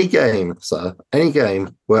any game, sir, any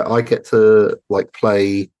game where I get to like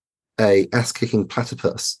play a ass-kicking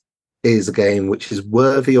platypus is a game which is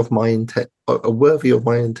worthy of my intention.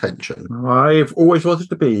 I've always wanted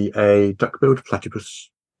to be a duck-billed platypus.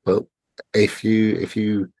 Well, if you it's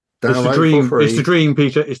the dream. It's the dream,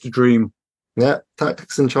 Peter. It's the dream. Yeah,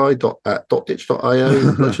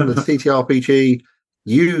 tacticsandchai.itch.io, Bludgeon the TTRPG.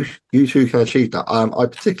 You too can achieve that. I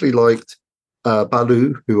particularly liked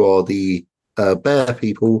Balu, who are the bear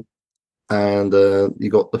people, and you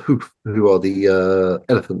got the Hoof, who are the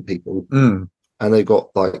elephant people. And they got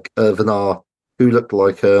like Vanar, who looked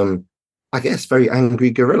like I guess very angry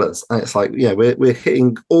gorillas. And it's like, yeah, we're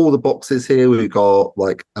hitting all the boxes here. We've got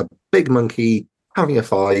like a big monkey having a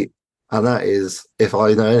fight, and that is, if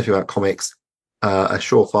I know anything about comics, a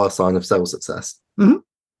surefire sign of sales success.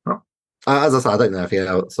 As I said, I don't know anything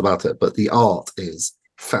else about it, but the art is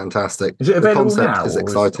fantastic. Is it available the concept now, is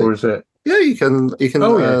exciting. or is it? Yeah, you can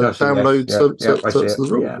download some of the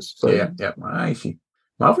rules. Yeah, I see.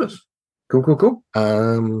 Marvelous. Cool.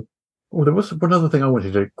 There was one other thing I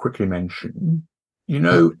wanted to quickly mention. You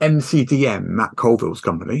know, MCDM, Matt Colville's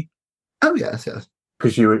company. Oh yes.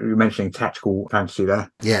 Because you were mentioning tactical fantasy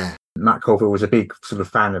there. Yeah. Matt Colville was a big sort of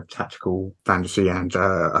fan of tactical fantasy and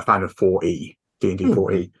a fan of 4E, D&D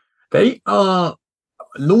 4E. They are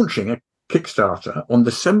launching a Kickstarter on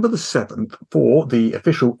December the 7th for the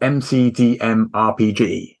official MCDM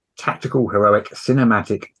RPG, Tactical Heroic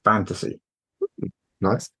Cinematic Fantasy.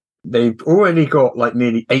 Nice. They've already got like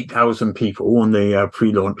nearly 8,000 people on the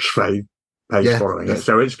pre-launch page following it.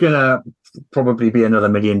 So it's going to probably be another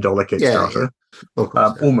 $1 million Kickstarter. Of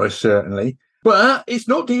course, almost certainly. But it's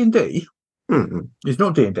not D&D. Mm-mm. It's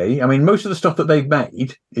not D&D. I mean, most of the stuff that they've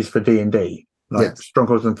made is for D&D, like Yes.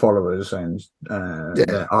 Strongholds and Followers and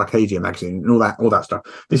the Arcadia magazine and all that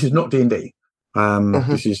stuff. This is not D&D.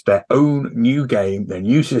 This is their own new game, their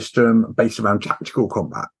new system based around tactical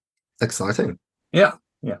combat. Exciting. Yeah.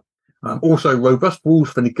 Also, robust rules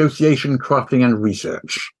for negotiation, crafting, and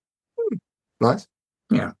research. Nice.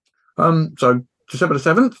 Yeah. So December the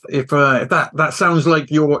 7th, if that sounds like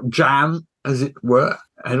your jam, as it were,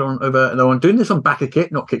 head on over. No, I'm doing this on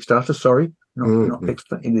BackerKit, not Kickstarter. Sorry, not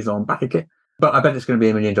Kickstarter. It is on BackerKit. But I bet it's going to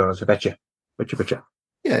be $1 million. I bet you.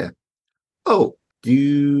 Yeah. Oh,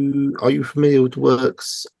 are you familiar with the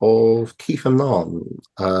works of Keith and Narn,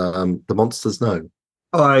 The Monsters Know?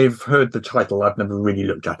 I've heard the title. I've never really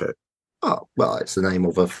looked at it. Oh, well, it's the name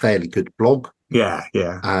of a fairly good blog. Yeah.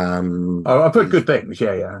 I've heard good things.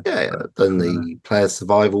 Yeah. Then the Player's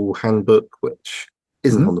Survival Handbook, which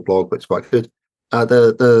isn't on the blog, which is quite good.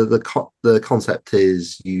 The concept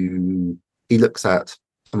is he looks at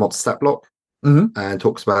a monster stat block and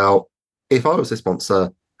talks about, if I was this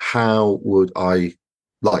monster, how would I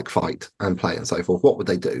fight and play and so forth? What would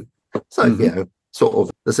they do? So sort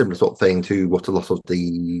of the similar sort of thing to what a lot of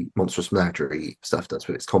the Monstrous Menagerie stuff does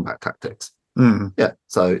with its combat tactics. Yeah,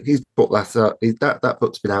 so he's brought that up. That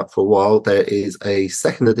book's been out for a while. There is a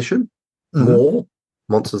second edition, more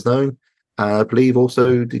Monsters Known, and I believe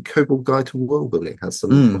also the Kobold Guide to World Building has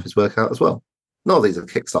some of his work out as well. None of these are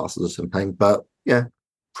Kickstarters or something, but yeah,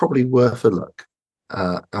 probably worth a look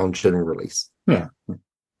on general release. Yeah.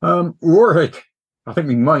 Warwick, I think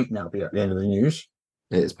we might now be at the end of the news.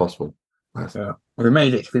 It is possible. We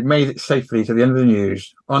made it. We've made it safely to the end of the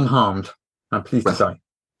news, unharmed. I'm pleased to say.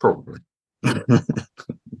 Probably.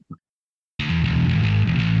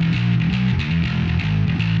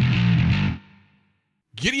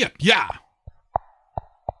 Giddy up, yeah.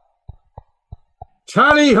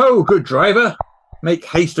 Tally ho, good driver. Make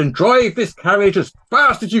haste and drive this carriage as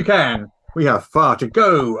fast as you can. We have far to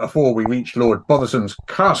go before we reach Lord Botherson's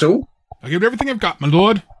castle. I'll give it everything I've got, my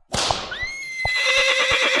lord.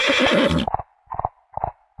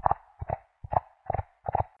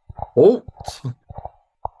 Halt!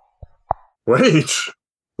 Wait,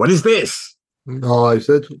 what is this? I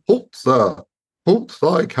said, halt, sir. Halt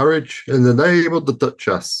thy carriage in the name of the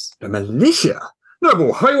Duchess. The militia?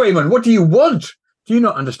 Noble highwayman, what do you want? Do you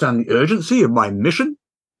not understand the urgency of my mission?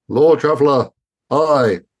 Lord Traveller,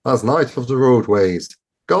 I, as Knight of the Roadways,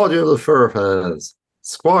 Guardian of the Thoroughfares,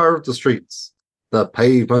 Squire of the Streets, the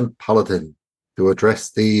Pavement Paladin, to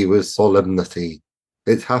address thee with solemnity.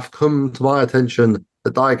 It hath come to my attention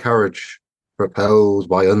that thy carriage, propelled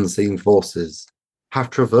by unseen forces, hath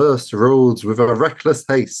traversed roads with a reckless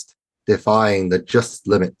haste, defying the just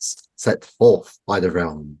limits set forth by the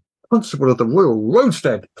realm. Constable of the Royal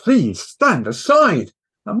Roadstead, please stand aside.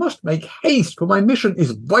 I must make haste, for my mission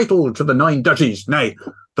is vital to the 9 duchies, nay,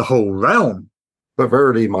 the whole realm. But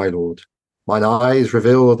verily, my lord, mine eyes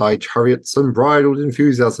reveal thy chariot's unbridled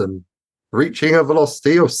enthusiasm, reaching a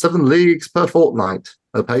velocity of 7 leagues per fortnight,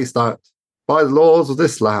 a pace that, by the laws of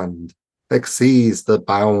this land, exceeds the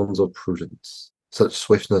bounds of prudence. Such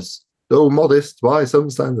swiftness, though modest by some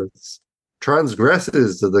standards,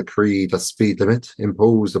 transgresses the decreed speed limit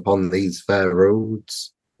imposed upon these fair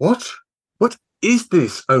roads. What? What is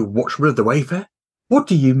this, O Watchman of the Wayfair? What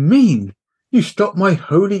do you mean? You stopped my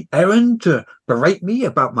holy errand to berate me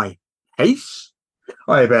about my haste?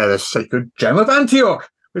 I bear the sacred gem of Antioch,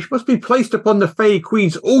 which must be placed upon the Fey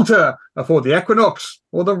Queen's altar before the equinox,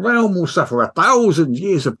 or the realm will suffer 1,000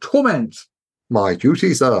 years of torment. My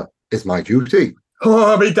duty, sir, is my duty.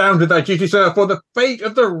 Oh, be down to thy duty, sir, for the fate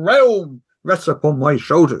of the realm rests upon my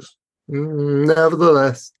shoulders.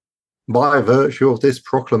 Nevertheless, by virtue of this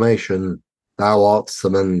proclamation, thou art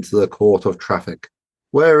summoned to the court of traffic,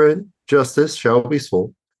 wherein justice shall be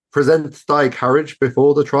sought. Present thy carriage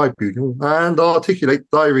before the tribunal, and articulate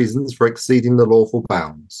thy reasons for exceeding the lawful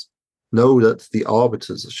bounds. Know that the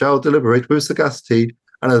arbiters shall deliberate with sagacity,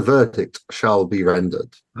 and a verdict shall be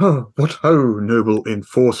rendered. Oh, what ho, noble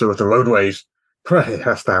enforcer of the roadways! Pray,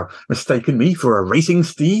 hast thou mistaken me for a racing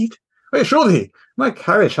steed? I assure thee, my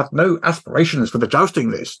carriage hath no aspirations for the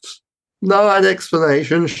jousting lists. Thine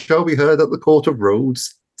explanation shall be heard at the court of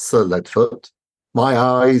roads, Sir Leadfoot. My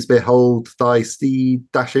eyes behold thy steed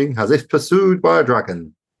dashing as if pursued by a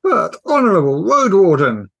dragon. But, honourable road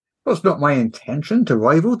warden, was not my intention to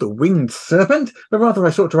rival the winged serpent, but rather I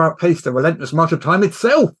sought to outpace the relentless march of time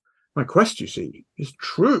itself. My quest, you see, is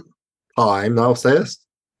true. Time, thou sayest?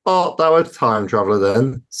 Art thou a time traveller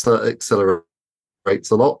then, Sir Accelerates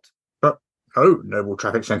a lot? Oh, noble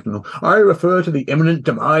traffic sentinel, I refer to the imminent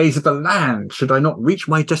demise of the land should I not reach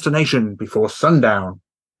my destination before sundown.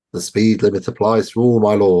 The speed limit applies to all,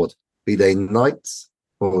 my lord, be they knights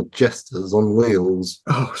or jesters on wheels.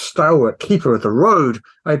 Oh, stalwart keeper of the road,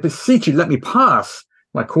 I beseech you let me pass.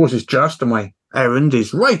 My cause is just and my errand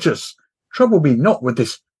is righteous. Trouble me not with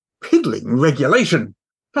this piddling regulation.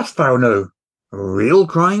 Dost thou know real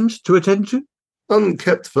crimes to attend to?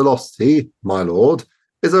 Unkept velocity, my lord,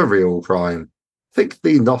 is a real crime. Think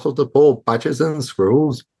thee not of the poor badgers and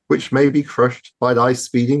squirrels, which may be crushed by thy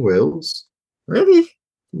speeding wheels? Really?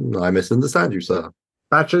 I misunderstand you, sir.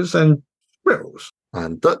 Badgers and squirrels.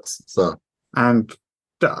 And ducks, sir. And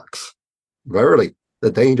ducks. Verily,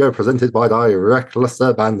 the danger presented by thy reckless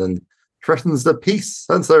abandon threatens the peace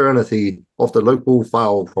and serenity of the local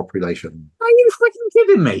fowl population. Are you freaking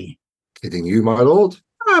kidding me? Kidding you, my lord?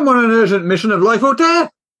 I'm on an urgent mission of life or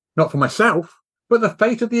death. Not for myself, but the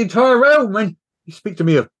fate of the entire realm. And you speak to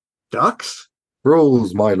me of ducks?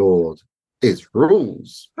 Rules, my lord. It's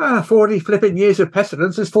rules. 40 flipping years of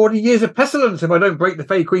pestilence is 40 years of pestilence if I don't break the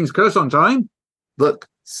Fey Queen's curse on time. Look,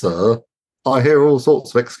 sir, I hear all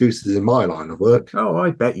sorts of excuses in my line of work. Oh,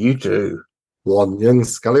 I bet you do. One young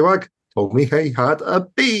scallywag told me he had a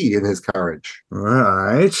bee in his carriage.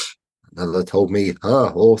 Right. Another told me her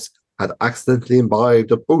horse had accidentally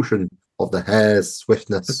imbibed a potion of the hare's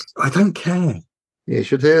swiftness. I don't care. You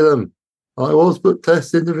should hear them. I was but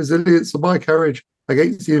testing the resilience of my carriage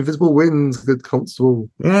against the invisible winds, good constable.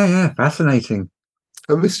 Yeah, fascinating.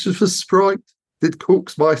 A mischievous sprite did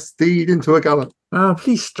coax my steed into a gallop. Oh,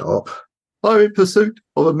 please stop. I'm in pursuit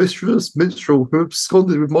of a mischievous minstrel who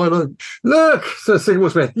absconded with my lunch. Look, Sir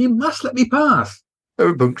Sigmarsmith, you must let me pass. A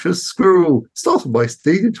rambunctious squirrel startled my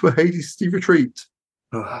steed into a hasty retreat.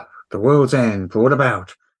 Oh, the world's end brought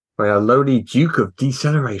about by a lowly Duke of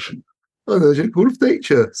Deceleration. An urgent call of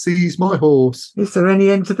nature seized my horse. Is there any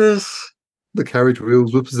end to this? The carriage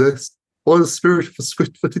wheels were possessed by the spirit of a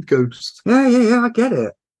swift-footed ghost. Yeah, I get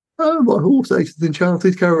it. And my horse ate an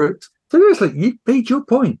enchanted carrot. Seriously, you made your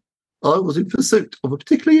point. I was in pursuit of a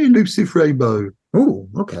particularly elusive rainbow. Oh,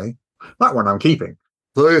 okay. That one I'm keeping.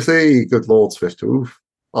 So you see, good Lord Swifthoof,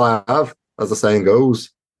 I have, as the saying goes,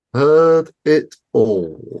 heard it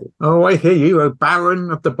all. Oh, I hear you, O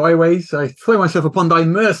Baron of the byways. I throw myself upon thy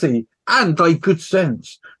mercy and thy good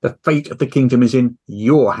sense. The fate of the kingdom is in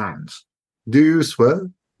your hands. Do you swear,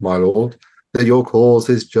 my lord, that your cause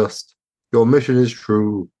is just, your mission is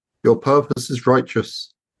true, your purpose is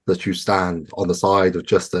righteous, that you stand on the side of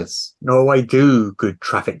justice? Oh, I do, good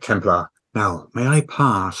traffic Templar. Now, may I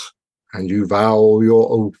pass? And you vow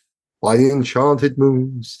your oath by the enchanted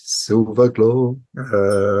moon's silver glow?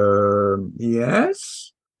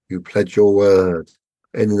 Yes? You pledge your word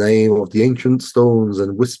in the name of the ancient stones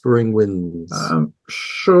and whispering winds.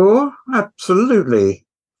 Sure, absolutely.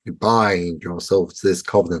 You bind yourself to this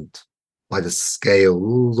covenant by the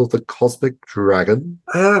scales of the cosmic dragon.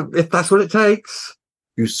 If that's what it takes.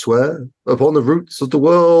 You swear upon the roots of the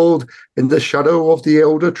world in the shadow of the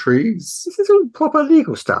elder trees. Is this all proper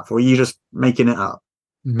legal stuff, or are you just making it up?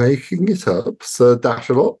 Making it up, Sir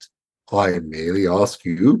Dashalot? I merely ask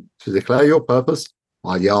you to declare your purpose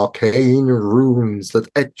by the arcane runes that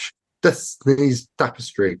etch destiny's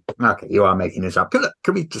tapestry. Okay, you are making this up.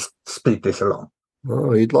 Can we just speed this along?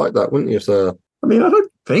 Oh, you'd like that, wouldn't you, sir? I mean, I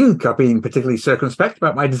don't think I've been particularly circumspect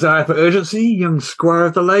about my desire for urgency, young squire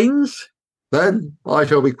of the lanes. Then I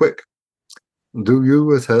shall be quick. Do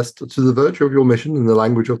you attest to the virtue of your mission in the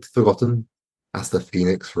language of the forgotten, as the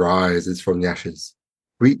phoenix rises from the ashes,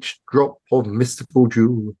 each drop of mystical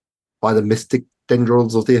dew, by the mystic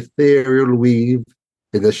tendrils of the ethereal weave,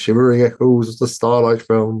 in the shimmering echoes of the starlight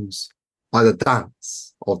realms, by the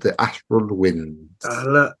dance of the astral winds?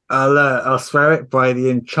 I'll swear it by the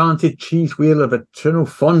enchanted cheese wheel of eternal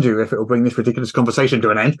fondue if it will bring this ridiculous conversation to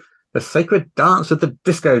an end. The sacred dance of the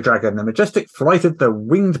disco dragon, the majestic flight of the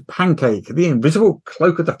winged pancake, the invisible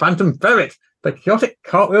cloak of the phantom ferret, the chaotic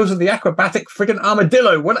cartwheels of the acrobatic friggin'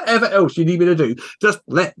 armadillo, whatever else you need me to do, just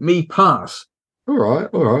let me pass. All right.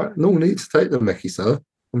 No need to take the mickey, sir.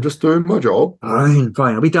 I'm just doing my job. Fine,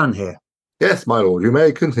 I'll be done here. Yes, my lord, you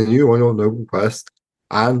may continue on your noble quest,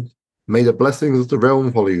 and may the blessings of the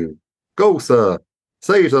realm follow you. Go, sir.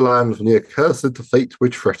 Save the land from the accursed fate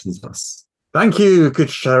which threatens us. Thank you, good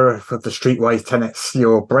sheriff of the streetwise tenets.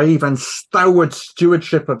 Your brave and stalwart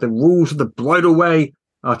stewardship of the rules of the bridle way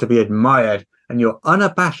are to be admired, and your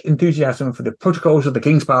unabashed enthusiasm for the protocols of the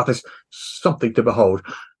King's Path is something to behold.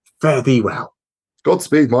 Fare thee well.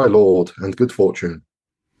 Godspeed, my lord, and good fortune.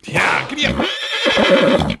 Yeah, give me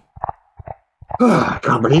a... I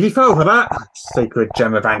can't believe he fell for that. Sacred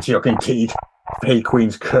gem of Antioch, indeed. Fey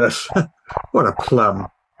Queen's Curse. What a plum.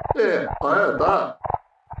 Yeah, I heard that.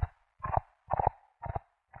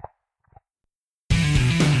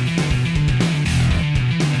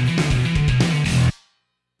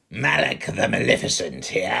 Malak the Maleficent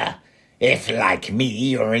here. If, like me,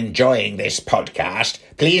 you're enjoying this podcast,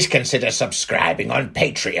 please consider subscribing on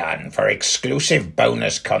Patreon for exclusive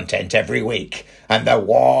bonus content every week and the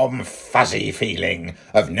warm, fuzzy feeling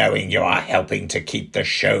of knowing you are helping to keep the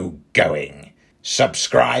show going.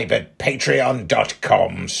 Subscribe at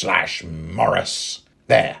patreon.com/Morris.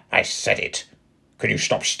 There, I said it. Can you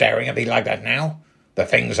stop staring at me like that now? The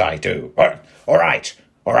things I do. All right.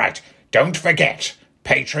 Don't forget.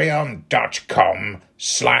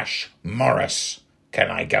 Patreon.com/Morris. Can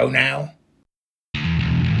I go now?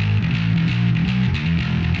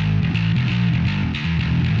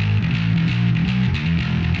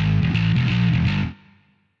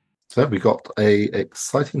 So we got a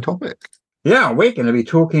exciting topic. Yeah, we're going to be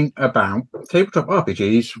talking about tabletop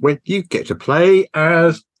RPGs where you get to play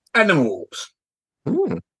as animals.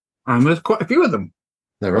 Hmm. And there's quite a few of them,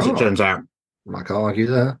 There as are. it turns out. I can't argue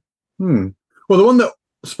there. Well, the one that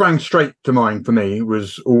sprang straight to mind for me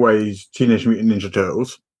was always Teenage Mutant Ninja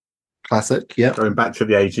Turtles. Classic, yeah. Going back to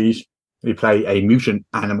the 80s, we play a mutant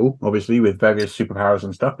animal, obviously, with various superpowers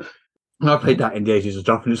and stuff. And I played that in the 80s and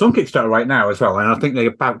stuff. And it's on Kickstarter right now as well. And I think they're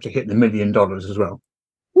about to hit the $1 million as well.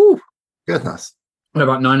 Woo, goodness. They're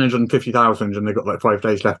about 950,000 and they've got like 5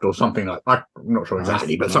 days left or something like that. I'm not sure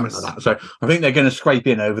exactly, but something like that. So I think they're going to scrape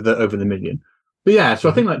in over the million. But yeah, so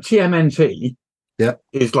I think like TMNT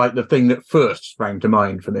is like the thing that first sprang to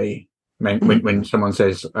mind for me when someone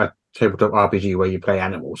says a tabletop RPG where you play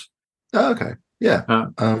animals. Oh, okay, yeah. I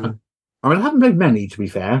mean, I haven't played many, to be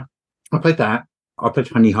fair. I played that. I played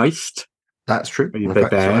Honey Heist. That's true. You In played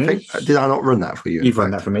fact, so I think, bears. did I not run that for you? You've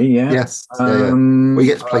run that for me, yeah. Yes. Yeah. We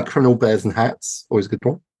get to play Criminal Bears and Hats. Always a good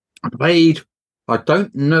one. I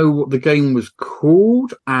don't know what the game was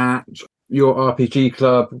called at your RPG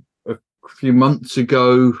club a few months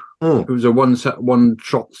ago. It was a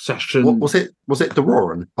one-shot session. What was it? Was it The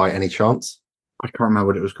Roarin' by any chance? I can't remember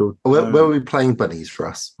what it was called. Where were we playing bunnies for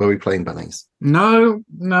us? Were we playing bunnies? No.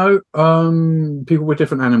 People with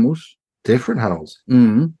different animals. Different animals.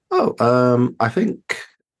 Mm. Oh, I think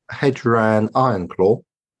Hedran Ironclaw.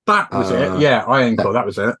 That was it. Yeah, Ironclaw. That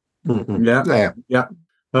was it. Mm-hmm. Yeah.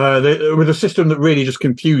 With a system that really just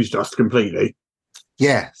confused us completely.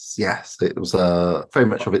 Yes. It was very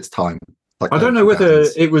much of its time. Like I don't know whether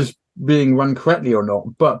it was being run correctly or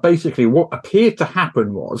not, but basically what appeared to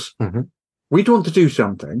happen was we'd want to do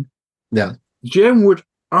something. Yeah. GM would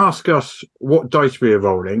ask us what dice we were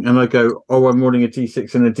rolling, and I go, I'm rolling a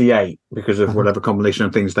D6 and a D8 because of whatever combination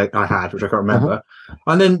of things I had, which I can't remember.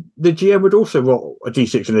 And then the GM would also roll a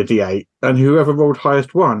D6 and a D8, and whoever rolled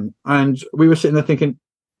highest won. And we were sitting there thinking,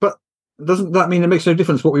 but doesn't that mean it makes no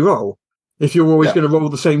difference what we roll? If you're always going to roll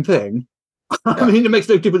the same thing? I mean, it makes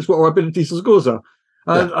no difference what our abilities and scores are.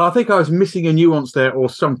 And I think I was missing a nuance there or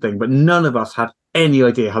something, but none of us had any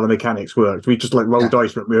idea how the mechanics worked. We just rolled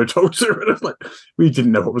dice when we were told to. And it's we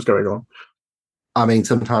didn't know what was going on. I mean,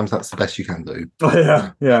 sometimes that's the best you can do.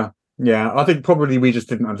 Yeah. I think probably we just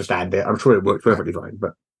didn't understand it. I'm sure it worked perfectly fine,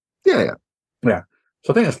 but yeah. So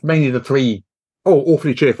I think that's mainly the three. Oh,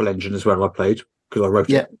 Awfully Cheerful Engine as well. I played because I wrote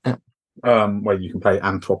it. Where you can play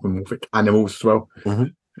anthropomorphic animals as well.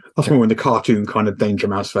 That's more in the cartoon kind of Danger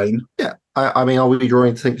Mouse vein. Yeah. I mean, are we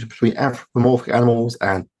drawing distinctions between anthropomorphic animals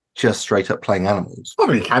and just straight up playing animals? I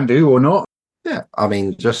mean, you can do or not. Yeah. I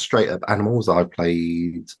mean, just straight up animals. I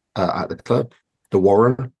played at the club, The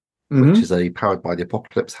Warren, which is a Powered by the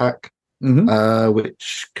Apocalypse hack,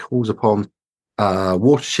 which calls upon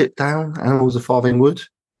Watership Down, Animals of Farthing Wood.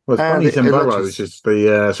 Well, Bunnies and Burrows is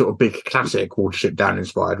the sort of big classic Watership Down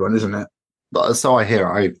inspired one, isn't it? So I hear.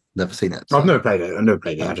 I've never seen it. So. I've never played it.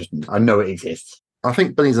 I know it exists. I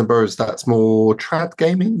think Bunnies and Burrows, that's more trad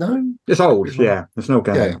gaming, no? It's old, yeah. It's no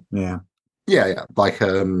game. Yeah. Like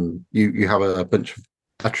you have a bunch of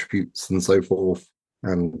attributes and so forth,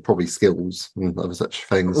 and probably skills and other such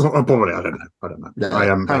things. Probably, I don't know. Yeah,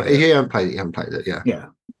 you haven't played it, yeah. Yeah.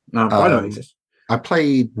 No, I know it exists. I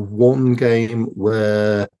played one game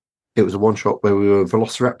where it was a one shot where we were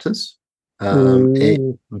velociraptors. I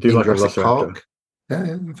do like Jurassic Velociraptor. Park.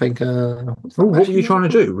 Yeah, I think. What were you trying to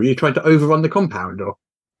do? Were you trying to overrun the compound, or?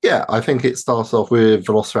 Yeah, I think it starts off with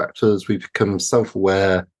velociraptors. We become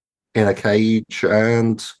self-aware in a cage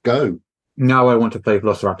and go. Now I want to play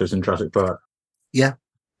Velociraptors in Jurassic Park. Yeah,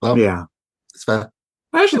 well, Yeah. it's fair.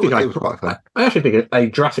 I actually think it was quite fun. I actually think a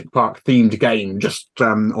Jurassic Park themed game just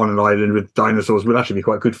on an island with dinosaurs would actually be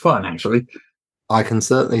quite good fun. Actually, I can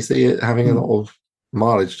certainly see it having a lot of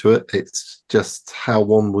mileage to it. It's just how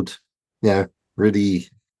one would, really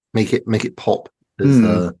make it pop. As,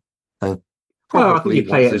 Well, I think you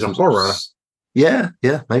play it as a horror. Yeah,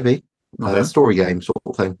 maybe a story game sort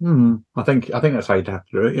of thing. I think that's how you'd have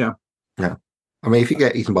to do it. Yeah. Yeah. I mean, if you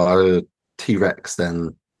get eaten by a T-Rex,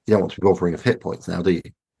 then you don't want to be bothering with hit points now, do you?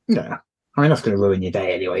 Yeah. I mean, that's going to ruin your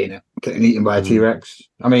day anyway, isn't it? Getting eaten by a T-Rex.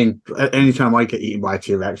 I mean, anytime I get eaten by a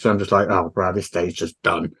T-Rex, I'm just like, oh, bro, this day's just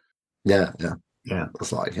done. Yeah.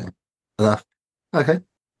 That's like, enough. Okay.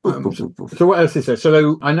 So what else is there?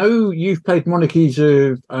 So I know you've played Monarchies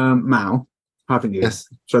of Mao, haven't you? Yes.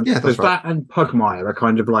 So yeah, there's right. that and Pugmire are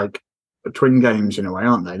kind of like twin games in a way,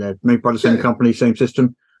 aren't they? They're made by the same company, same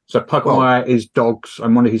system. So Pugmire is dogs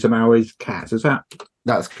and Monarchies of Mao is cats. Is that?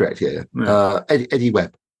 That's correct, yeah. Eddie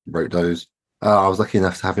Webb wrote those. I was lucky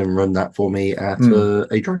enough to have him run that for me at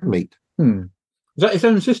a Dragon Meet. Is that its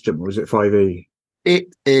own system or is it 5e?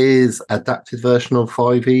 It is adapted version of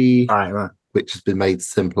 5e, Right. which has been made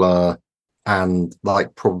simpler and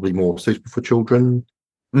probably more suitable for children.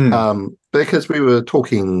 Because we were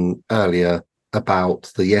talking earlier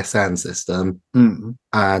about the yes and system, and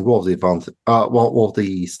one of the advantage, one of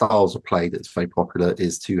the styles of play that's very popular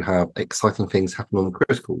is to have exciting things happen on the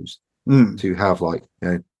criticals. To have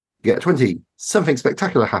you get 20, something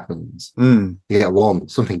spectacular happens. You get 1,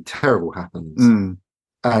 something terrible happens.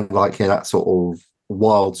 And that sort of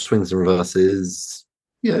wild swings and reverses,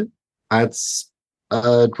 adds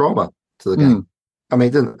drama to the game. I mean,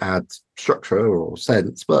 it doesn't add structure or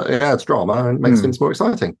sense, but it adds drama and makes things more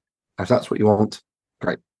exciting. If that's what you want,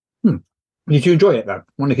 great. Did you enjoy it though?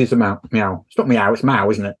 Monarchies of Mao. It's not meow, it's Mao,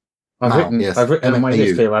 isn't it? I've written on my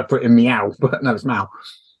list here. I've put in meow, but no, it's Mao.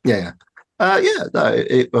 Yeah. No,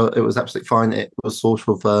 it was absolutely fine. It was sort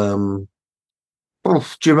of. Do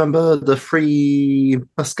you remember the 3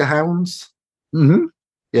 Musker Hounds?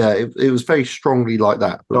 Yeah, it was very strongly like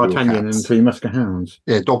that. D'Artagnan and 3 Musker Hounds.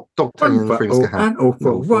 Yeah, D'Artagnan and 3 Musker Hounds. And all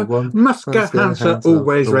for one. Musker Hounds are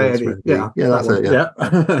always ready. Yeah, that's it. Yeah.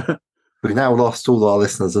 We've now lost all our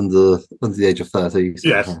listeners under the age of 30. So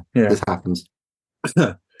yes, this happens.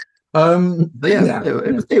 But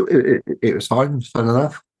it was fine. It was fun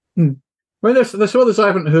enough. Well, there's some others I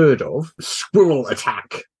haven't heard of. Squirrel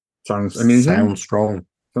Attack sounds amusing. Sounds strong.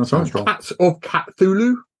 Cats of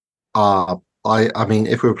Cthulhu. I mean,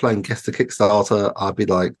 if we were playing Guess the Kickstarter, I'd be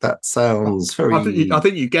like, that sounds very. I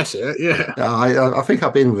think you guess it. Yeah. I think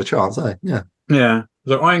I've been with a chance. Yeah. Yeah.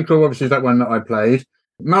 So Ironclaw obviously is that one that I played.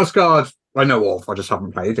 Mouse Guard I know of. I just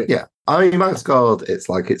haven't played it. Yeah. I mean, Mouse Guard. It's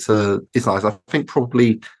nice. I think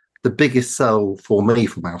probably the biggest sell for me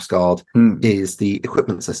for Mouse Guard is the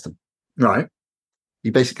equipment system. Right.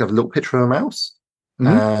 You basically have a little picture of a mouse,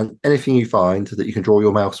 and anything you find that you can draw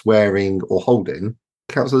your mouse wearing or holding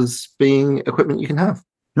counts as being equipment you can have.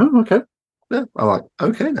 Oh, okay. Yeah, I'm like,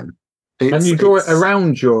 okay then. And you draw it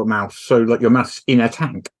around your mouse, so like your mouse in a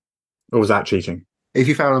tank, or was that cheating? If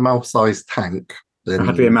you found a mouse-sized tank, then it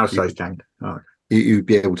had to be a mouse-sized tank. Oh. You'd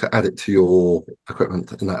be able to add it to your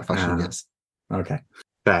equipment in that fashion. Yes. Okay.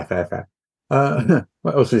 Fair.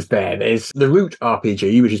 What else is there? There's the Root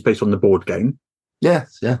RPG, which is based on the board game.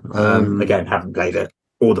 Yes, yeah. Again, haven't played it,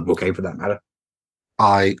 or the board game for that matter.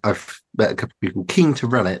 I've met a couple of people keen to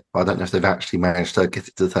run it, but I don't know if they've actually managed to get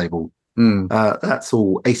it to the table. That's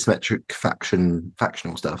all asymmetric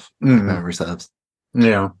factional stuff, if memory serves.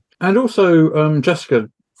 Yeah. And also, Jessica,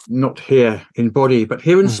 not here in body, but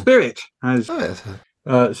here in spirit, has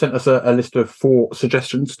sent us a list of 4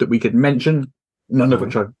 suggestions that we could mention, none of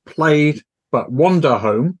which I've played, but Wander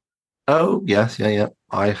Home. Oh, yes, yeah.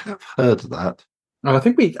 I have heard of that. I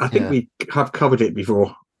think we have covered it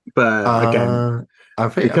before, but again,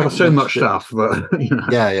 we cover so much stuff. But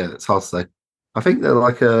yeah, it's hard to say. I think they're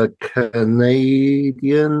like a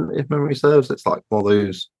Canadian, if memory serves. It's like one of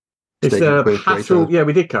those. It's a pastoral. Yeah,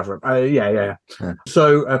 we did cover it. Yeah.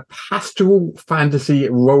 So a pastoral fantasy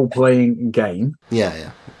role-playing game.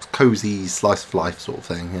 Yeah. Cozy slice of life sort of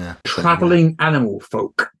thing. Yeah. Traveling animal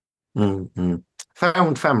folk.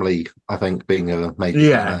 Found family, I think, being a major.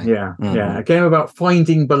 Yeah. A game about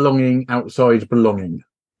finding belonging outside belonging.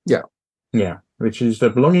 Yeah. Which is the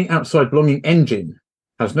belonging outside belonging engine.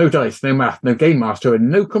 Has no dice, no math, no game master, and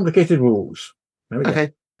no complicated rules.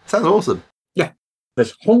 Okay. Sounds awesome. Yeah.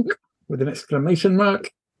 There's Honk with an exclamation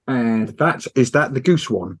mark. And is that the goose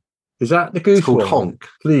one? Is that the goose it's called one? Honk.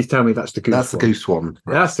 Please tell me that's the goose one. That's the goose one.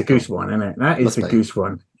 Right. That's the goose one, isn't it? That is the goose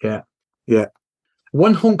one. Yeah.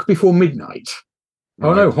 One Honk Before Midnight.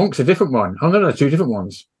 Oh, no, Honk's a different one. Oh, no, 2 different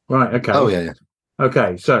ones. Right, okay. Oh, yeah.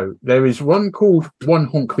 Okay, so there is one called One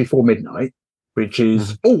Honk Before Midnight, which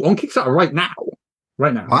is, on Kickstarter right now.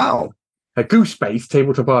 Wow. a Goose-based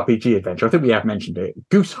tabletop RPG adventure. I think we have mentioned it.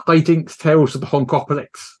 Goose Hijinks Tales of the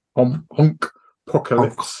Honkopocalypse.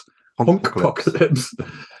 Honkopocalypse. Honkopocalypse.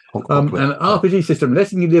 An RPG system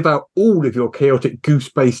letting you live out all of your chaotic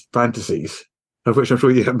goose-based fantasies, of which I'm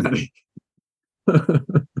sure you have many.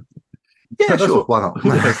 Yeah, sure. Why not?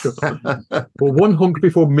 Yeah, sure. Well, One Honk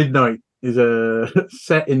Before Midnight is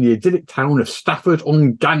set in the idyllic town of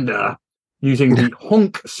Stafford-on-Gander using the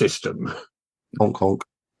Honk system. Honk, honk.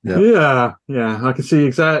 Yeah. Yeah. I can see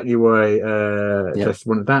exactly why Jess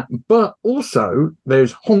wanted that. But also,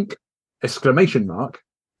 there's Honk !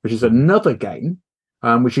 Which is another game,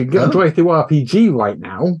 which you can get on Drive Through RPG right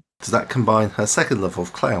now. Does that combine her second love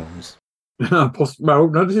of clowns? Well,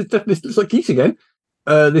 no, this looks like Geese again.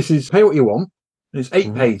 This is Pay What You Want. It's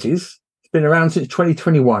 8 pages. It's been around since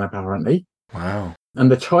 2021, apparently. Wow. And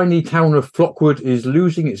the tiny town of Flockwood is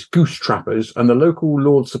losing its goose trappers, and the local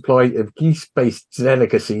Lord's supply of geese-based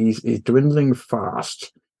delicacies is dwindling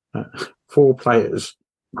fast. 4 players.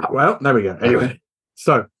 Well, there we go. Anyway,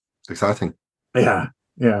 so It's exciting. Yeah.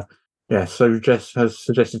 So Jess has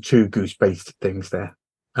suggested 2 goose-based things there,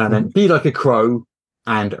 and then Be Like a Crow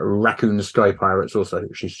and Raccoon Sky Pirates also,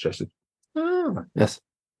 which she suggested. Oh, yes.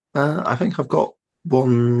 I think I've got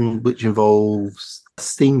one which involves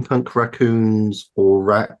steampunk raccoons or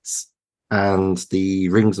rats and the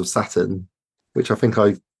Rings of Saturn, which I think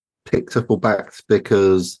I picked up or backed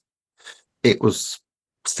because it was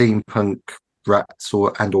steampunk rats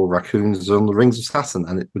or raccoons on the Rings of Saturn,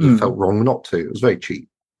 and it would have felt wrong not to. It was very cheap.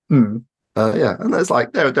 Yeah, and there's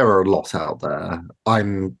like there are a lot out there.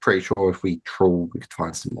 I'm pretty sure if we troll, we could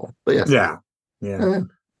find some more. But yes,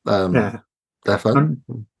 they're fun.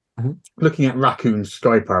 I'm looking at Raccoon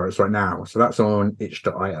Sky Pirates right now, so that's on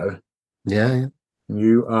itch.io. Yeah.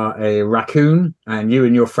 You are a raccoon, and you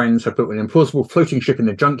and your friends have built an implausible floating ship in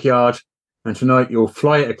the junkyard, and tonight you'll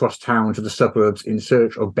fly it across town to the suburbs in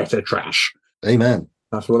search of better trash. Amen.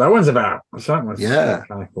 That's what that one's about. So that one's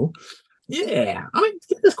kind of cool. Yeah, I mean,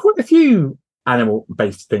 there's quite a few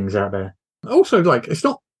animal-based things out there. Also, like, it's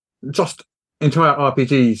not just entire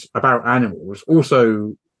RPGs about animals.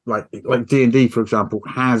 Also, like D&D, for example,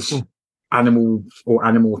 has animals or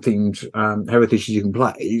animal-themed heritages you can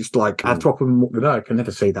play. It's like anthropomorphic. I can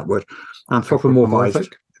never say that word.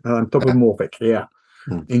 Anthropomorphized. Anthropomorphic, yeah.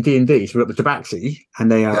 In D&D, so we've got the Tabaxi, and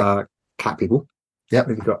they are cat people. Yep.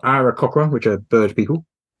 We've got Aarakocra, which are bird people.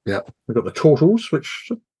 Yep. We've got the Turtles, which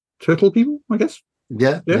are turtle people, I guess.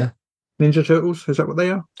 Yeah. Ninja Turtles, is that what they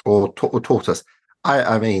are? Or tortoise.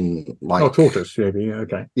 I mean, like... tortoise, maybe,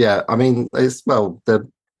 okay. Yeah, I mean, they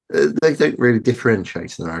don't really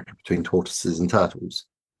differentiate in America between tortoises and turtles.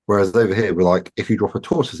 Whereas over here, we're like, if you drop a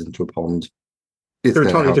tortoise into a pond, they're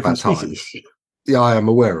entirely different species. Yeah, I am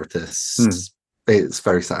aware of this. It's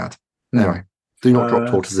very sad. Anyway, do not drop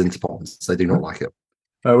tortoises into ponds. They do not like it.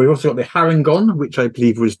 We've also got the Harangon, which I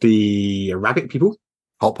believe was the rabbit people.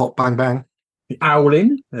 Hop, hop, bang, bang. The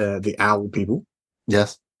Owlin, the owl people.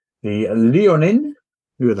 Yes. The Leonin,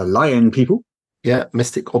 who are the lion people. Yeah,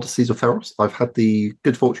 Mystic Odysseys of Feros. I've had the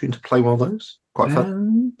good fortune to play one of those. Quite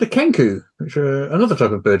fun. The Kenku, which are another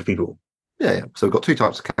type of bird people. Yeah. So we've got 2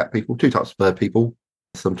 types of cat people, 2 types of bird people,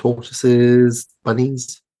 some tortoises,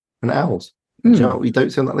 bunnies, and owls. And you know what we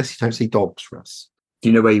don't see on that list? You don't see dogs, Russ. Do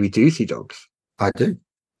you know where we do see dogs? I do.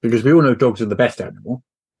 Because we all know dogs are the best animal.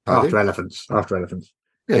 After do. elephants.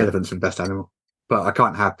 Yeah. Elephants are the best animal. But I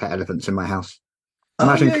can't have pet elephants in my house.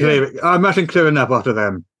 Imagine clearing up after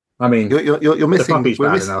them. I mean, you're missing. The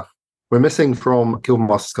bad enough. We're missing from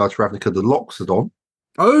Guildmaster's Guide to Ravnica the Loxodon.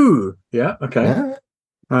 Oh, yeah, okay. Yeah.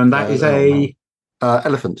 And that is a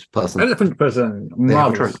elephant person. Elephant person.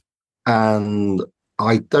 Marvelous. And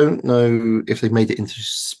I don't know if they've made it into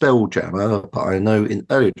Spelljammer, but I know in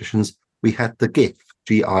early editions we had the GIF,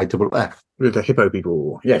 GIFF. With the hippo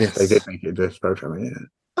people. Yes, they did make it into Spelljammer, yeah.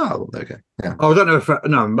 Oh, okay. Yeah. I don't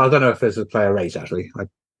know if there's a player race, actually. I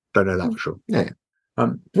don't know that for sure. Yeah.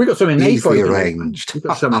 We got some in easily arranged. We've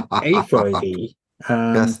got some in A4D.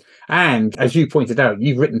 Yes. And as you pointed out,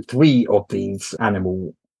 you've written 3 of these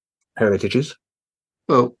animal heritages.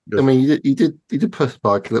 Well, I mean, you did put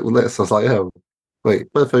like a little list. I was like, oh,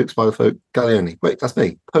 wait, Birdfolk, Spiderfolk, Galleoni. Wait, that's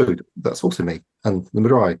me. Pode, that's also me. And the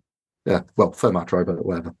Madrai. Yeah, well, Fermatri, but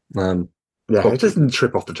whatever. It doesn't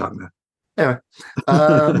trip off the tongue there. Anyway,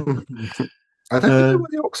 I don't know where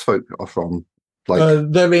the Oxfolk are from. Like,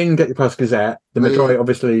 they're in Get Your Pass Gazette. The Madrai,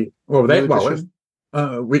 obviously. Well,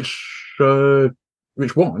 which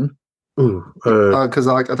one? Because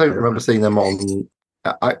I don't remember seeing them on.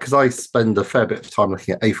 Because I spend a fair bit of time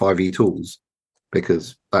looking at A5e tools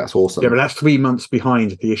because that's awesome. Yeah, but that's 3 months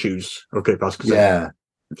behind the issues of Get Your Pass Gazette. Yeah.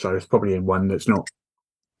 So it's probably in one that's not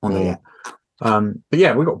on there yet. But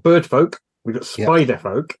yeah, we've got bird folk, we've got spider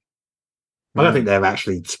folk. I don't think they're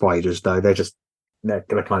actually spiders though.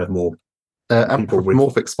 They're kind of more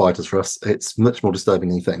anthropomorphic spiders for us. It's much more disturbing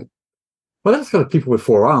than you think. Well, that's kind of people with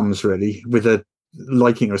 4 arms, really, with a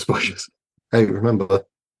liking of spiders. Hey, remember,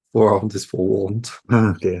 forearmed is forewarned.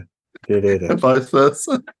 Oh dear. And vice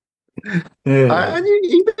versa. Yeah. And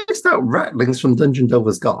you missed out Rattlings from Dungeon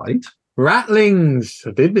Delver's Guide. Rattlings.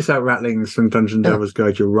 I did miss out Rattlings from Dungeon Delver's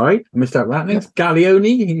Guide. You're right. I missed out Rattlings.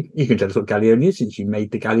 Galleoni. You can tell us what Galleoni is since you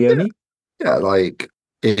made the Galleoni. Yeah, like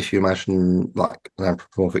if you imagine like an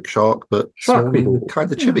anthropomorphic shark, but Shark people.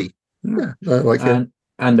 kind of chibi. Yeah,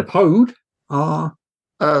 and the Pode are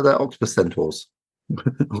they're octopus centaurs.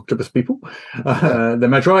 octopus people. The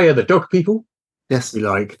Madrya, the dog people. Yes, We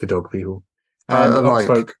like the dog people. And the ox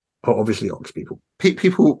folk are obviously ox people.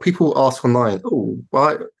 People ask online, oh,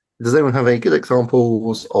 right, does anyone have any good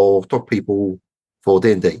examples of dog people for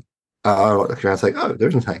D&D? I like looking around saying, oh, there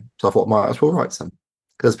isn't any. So I thought I might as well write some.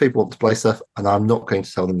 Because people want to play stuff, and I'm not going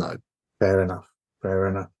to tell them no. Fair enough.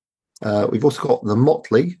 We've also got the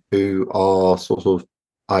Motley, who are sort of,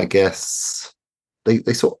 I guess,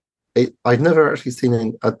 I've never actually seen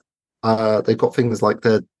any. They've got things like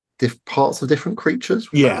the parts of different creatures.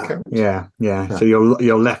 Yeah. So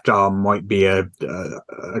your left arm might be a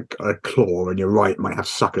claw, and your right might have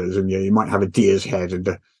suckers, and you might have a deer's head, and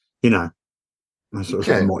sort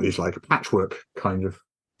of Motley's like a patchwork kind of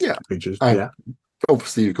creatures.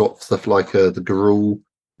 Obviously, you've got stuff like the Garul,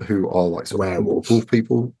 who are like sort of wolf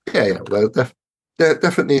people. Yeah, they're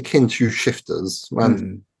definitely akin to shifters.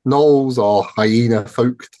 And gnolls are hyena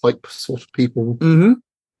folk type sort of people. Mm-hmm.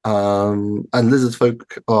 And lizard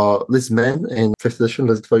folk are lizmen in 5th edition,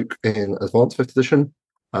 lizard folk in advanced 5th edition.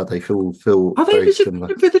 They feel are they very lizard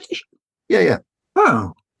similar. in 5th edition? Yeah.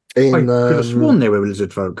 Oh, I could have sworn they were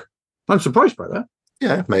lizard folk. I'm surprised by that.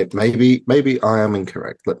 Yeah, maybe I am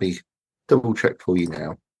incorrect. Let me double check for you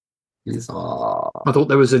now. I thought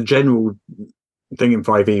there was a general thing in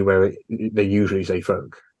 5e where they usually say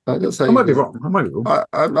folk. I might be wrong. I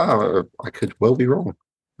could well be wrong.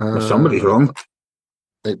 Somebody's wrong.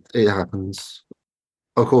 It happens.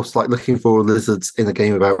 Of course, like looking for lizards in a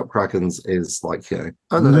game about dragons is like, it's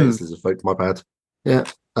lizard folk, my bad. Yeah.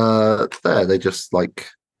 They just like.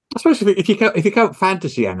 I suppose if you count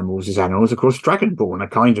fantasy animals as animals, of course, Dragonborn are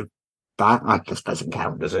kind of that just doesn't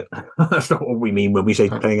count, does it? That's not what we mean when we say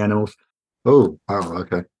playing animals. Oh,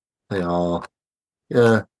 okay. They are.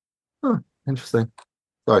 Yeah. Oh, interesting.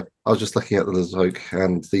 Sorry, I was just looking at the lizard folk,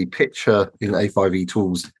 and the picture in A5e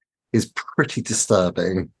tools is pretty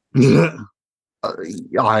disturbing. I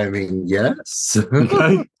mean, yes.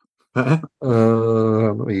 Okay.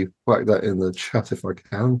 Let me whack that in the chat if I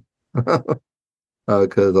can.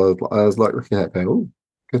 Because I was like looking at it going, oh,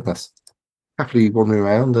 goodness. Happily wandering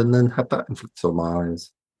around and then had that inflicted on my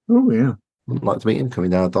eyes. Oh, yeah. Wouldn't like to meet him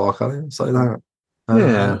coming down a dark alley and say that.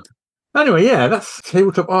 Yeah. Anyway, that's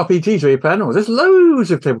tabletop RPGs where you play animals. There's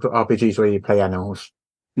loads of tabletop RPGs where you play animals.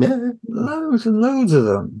 Yeah. Loads and loads of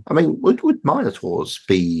them. I mean, would Minotaurs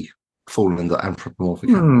fall under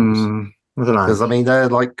anthropomorphic animals? I don't know. Because, I mean, they're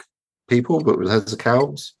like people, but with heads of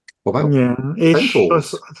cows. What about Ish,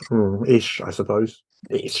 I suppose.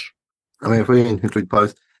 Ish. I mean, if we include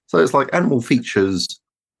both. So it's like animal features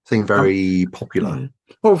seem very popular. Yeah.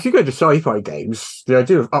 Well, if you go to sci-fi games, the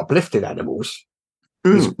idea of uplifted animals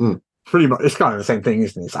is pretty much, it's kind of the same thing,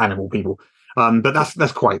 isn't it? It's animal people. But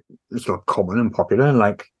that's quite sort of common and popular.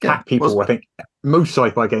 Like cat people, I think most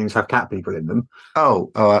sci-fi games have cat people in them.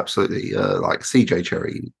 Oh, absolutely. Like CJ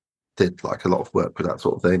Cherry did like a lot of work with that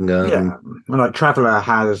sort of thing. And like Traveller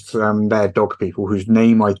has their dog people whose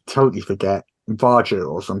name I totally forget, Varger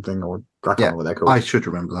or something, or I can't know what they're called. I should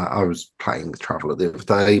remember that. I was playing Traveller the other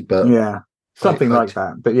day, but something like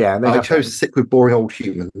that. But I chose to stick with boring old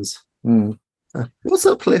humans. What's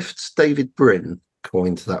Uplift David Brin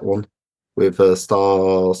coined to that one with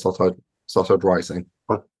Startide Rising?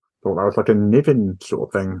 I thought that was like a Niven sort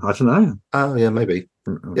of thing. I don't know. Oh yeah, maybe.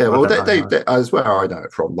 Yeah, well, they as where I know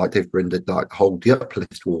it from. Like David Brin did like hold the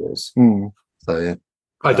Uplift Wars. So yeah,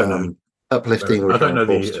 I don't know. Uplifting. I don't know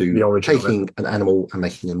the origin taking an animal and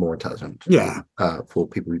making him more intelligent. Yeah. For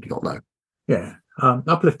people who do not know. Yeah.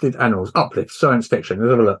 Uplifted animals. Uplift science fiction.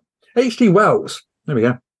 Let's have a look. H.G. Wells. There we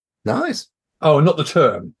go. Nice. Oh, not the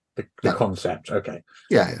term. The concept. Okay.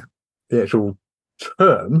 Yeah. The actual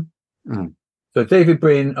term. So David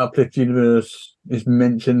Brin, Uplift Universe is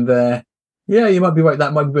mentioned there. Yeah, you might be right.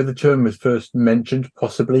 That might be where the term was first mentioned,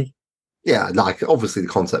 possibly. Yeah, like obviously the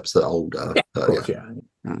concepts are older. Yeah, of course,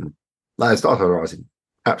 No, Startide Rising,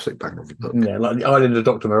 absolute banger of a book. Yeah, like the Island of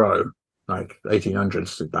Dr. Moreau, like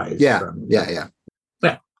 1800s. That is, yeah.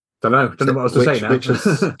 Don't know what I was to say now. Which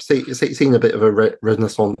has seen a bit of a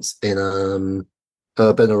renaissance in Ben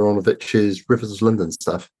Aronovich's Rivers of London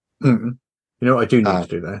stuff. You know what I do need to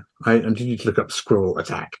do there? I do need to look up Squirrel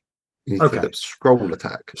Attack. You need to look up Scroll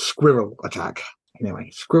Attack. Squirrel Attack.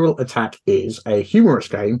 Anyway, Squirrel Attack is a humorous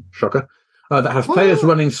game, shocker, that has players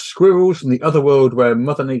running squirrels from the other world where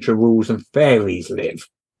Mother Nature rules and fairies live.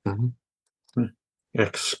 Mm-hmm.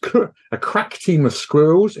 A crack team of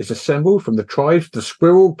squirrels is assembled from the tribes of the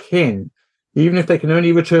Squirrel Kin. Even if they can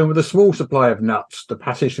only return with a small supply of nuts, the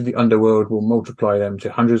passage to the underworld will multiply them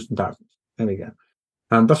to hundreds and thousands. There we go.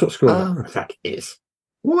 That's what Squirrel Attack is.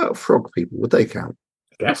 What about frog people? Would they count?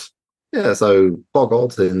 I guess. Yeah, so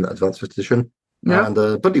Boggart in Advanced Edition and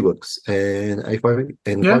Bullywugs in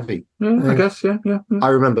A5E. I guess, yeah. I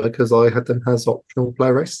remember because I had them as optional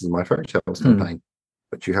player races in my Fairy Tales campaign,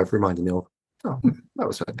 which you have reminded me of. Oh, that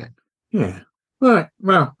was a fun game. Yeah. Right.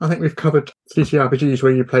 Well, I think we've covered CCRPGs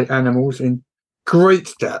where you play animals in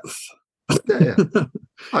great depth. Yeah.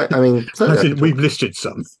 I mean, we've listed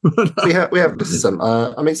some. we have listed some.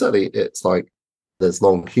 I mean, certainly it's like there's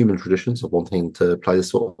long human traditions of wanting to play this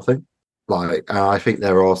sort of thing. Like, I think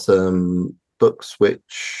there are some books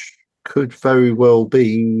which could very well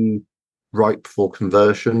be ripe for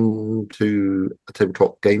conversion to a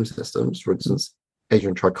tabletop game systems. For instance,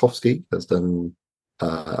 Adrian Tchaikovsky has done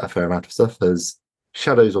a fair amount of stuff. There's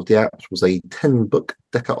Shadows of the Alps was a 10-book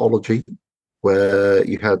decalogy where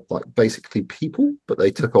you had like basically people, but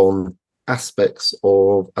they took on aspects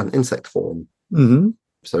of an insect form. Mm-hmm.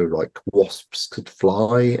 So like wasps could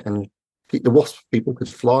fly, and the wasp people could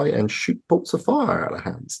fly and shoot bolts of fire out of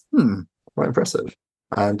their hands. Quite impressive.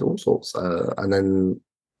 And all sorts. And then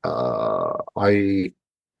I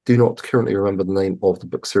do not currently remember the name of the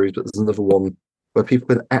book series, but there's another one where people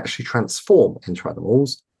can actually transform into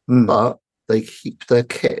animals, but they keep their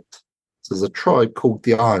kit. So there's a tribe called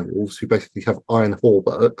the Iron Wolves who basically have iron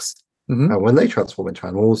hauberks. And when they transform into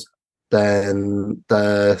animals, then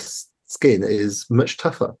their skin is much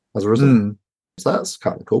tougher as a result. So that's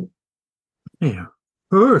kind of cool. Yeah.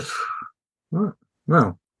 Good.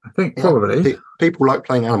 Well, I think probably people like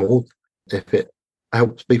playing animals. If it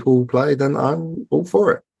helps people play, then I'm all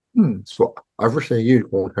for it. So I've written a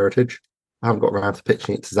Unicorn Heritage. I haven't got around to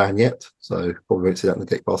pitching it to Zan yet, so probably won't see that in the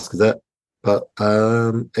Geek Pass Gazette. But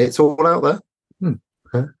it's all out there.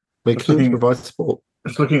 We're keen to provide support.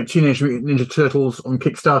 Just looking at Teenage Mutant Ninja Turtles on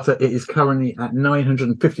Kickstarter, it is currently at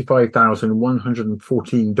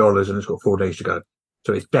 $955,114, and it's got 4 days to go.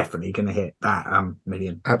 So it's definitely going to hit that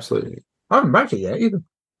million. Absolutely. I haven't backed it yet either.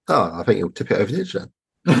 Oh, I think you'll tip it over the edge then.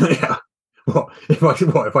 Yeah. What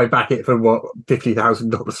if I back it for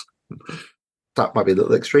 $50,000? That might be a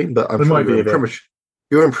little extreme, but I'm There sure might be a bit.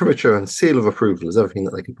 your imprimatur and seal of approval is everything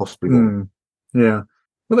that they could possibly want. Yeah.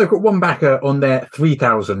 Well, they've got one backer on their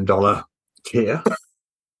 $3,000 tier.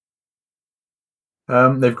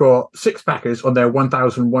 They've got 6 backers on their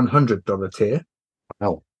 $1,100 tier.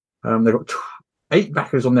 Wow. They've got 8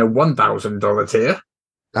 backers on their $1,000 tier.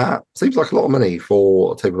 That seems like a lot of money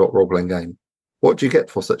for a tabletop role-playing game. What do you get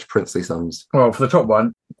for such princely sums? Well, for the top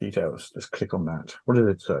one, details. Let's click on that. What did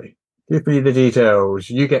it say? Give me the details.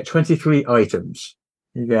 You get 23 items.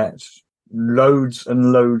 You get loads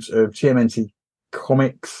and loads of TMNT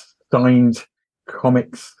comics, signed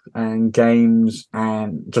comics and games,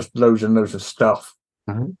 and just loads and loads of stuff.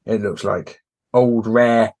 It looks like old,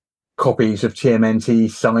 rare copies of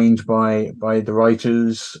TMNT signed by the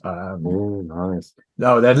writers. Oh, nice.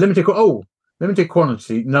 No, they're limited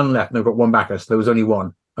quantity, none left. They've got one backer, so there was only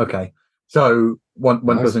one. Okay. So one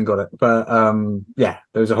person got it. But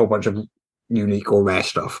there's a whole bunch of unique or rare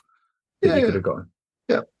stuff that you could have gotten.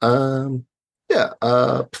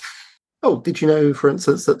 Did you know, for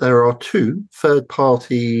instance, that there are 2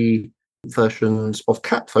 third-party versions of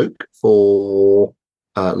Catfolk for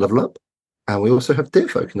Level Up, and we also have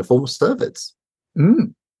Deerfolk in the form of Sturvids.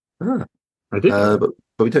 I did. But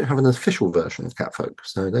we don't have an official version of Catfolk,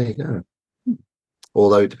 so there you go.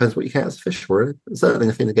 Although it depends what you count as official, really. Certainly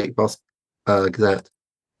nothing in the Geek Pass Gazette.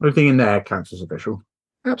 Everything in there counts as official.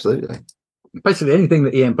 Absolutely. Basically, anything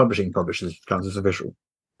that EM Publishing publishes counts as official.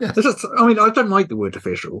 Yeah. I don't like the word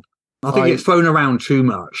official. I think it's thrown around too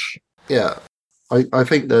much. Yeah. I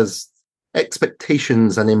think there's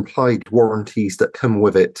expectations and implied warranties that come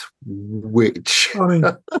with it, which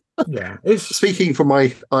it's speaking from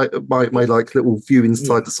my like little view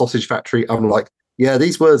inside the sausage factory, I'm like,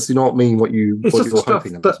 these words do not mean what you're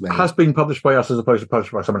hoping them to mean. Has been published by us as opposed to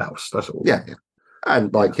published by someone else. That's all. Yeah.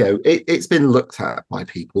 And it's been looked at by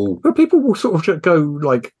people. But people will sort of go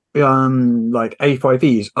like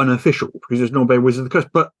A5E is unofficial because it's not by Wizards of the Coast.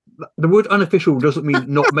 But the word unofficial doesn't mean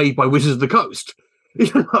not made by Wizards of the Coast.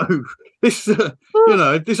 this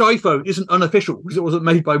this iPhone isn't unofficial because it wasn't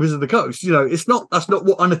made by Wizard of the Coast. It's not. That's not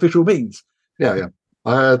what unofficial means. Yeah.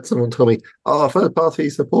 I had someone tell me, third party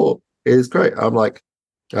support is great. I'm like,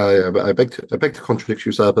 but I beg to contradict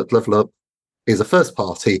you, sir, but Level Up is a first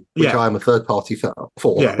party, which I am a third party for.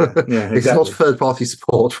 Yeah, exactly. It's not third party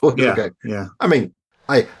support for the game. Yeah. I mean,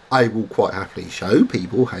 I will quite happily show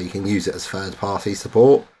people how you can use it as third party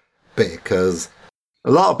support, because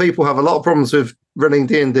a lot of people have a lot of problems with running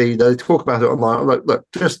D&D. They talk about it online. I'm like, look,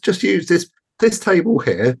 just use this table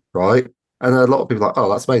here, right? And a lot of people are like, oh,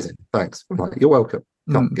 that's amazing. Thanks. I'm like, you're welcome.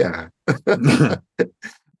 Come, yeah.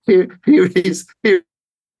 Here is the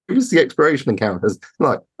exploration encounters. I'm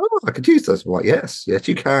like, oh, I could use those. I'm like, yes,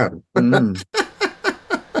 you can.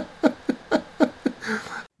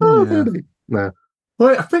 Really? No.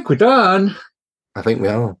 Right, I think we're done. I think we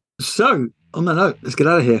are. So, on that note, let's get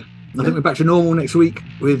out of here. I think we're back to normal next week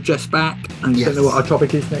with Jess back. And I don't know what our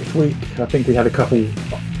topic is next week. I think we had a couple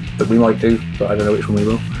that we might do, but I don't know which one we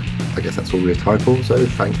will. I guess that's all we have time for. So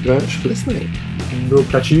thank you very much for listening. And we'll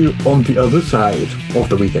catch you on the other side of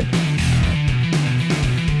the weekend.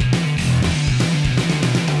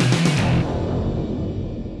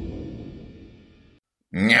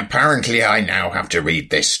 Apparently I now have to read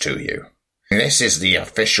this to you. This is the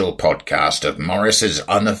official podcast of Morris's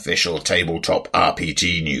unofficial tabletop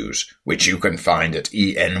RPG news, which you can find at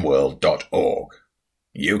enworld.org.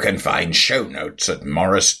 You can find show notes at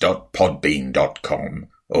morris.podbean.com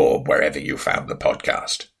or wherever you found the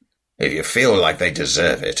podcast. If you feel like they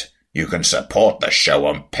deserve it, you can support the show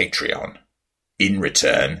on Patreon. In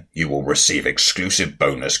return, you will receive exclusive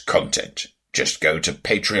bonus content. Just go to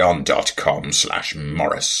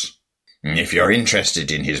patreon.com/Morris. If you're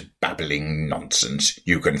interested in his babbling nonsense,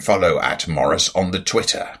 you can follow at Morris on the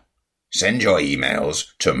Twitter. Send your emails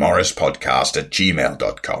to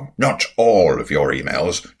morrispodcast@gmail.com. Not all of your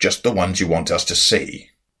emails, just the ones you want us to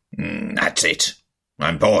see. That's it.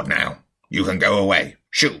 I'm bored now. You can go away.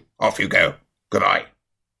 Shoo, off you go. Goodbye.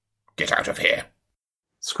 Get out of here.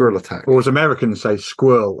 Squirrel attack. Or as Americans say,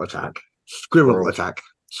 squirrel attack. Squirrel attack.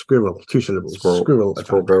 Squirrel, 2 syllables. Squirrel attack.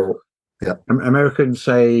 Squirrel. Yeah. Americans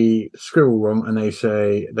say squirrel wrong, and they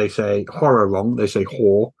say horror wrong. They say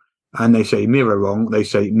whore, and they say mirror wrong. They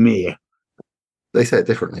say mere. They say it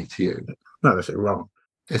differently to you. No, they say wrong.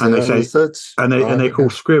 And they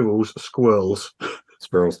call squirrels squirrels.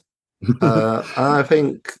 Squirrels. I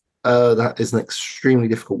think that is an extremely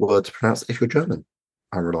difficult word to pronounce if you're German.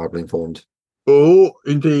 I'm reliably informed. Oh,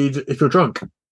 indeed, if you're drunk.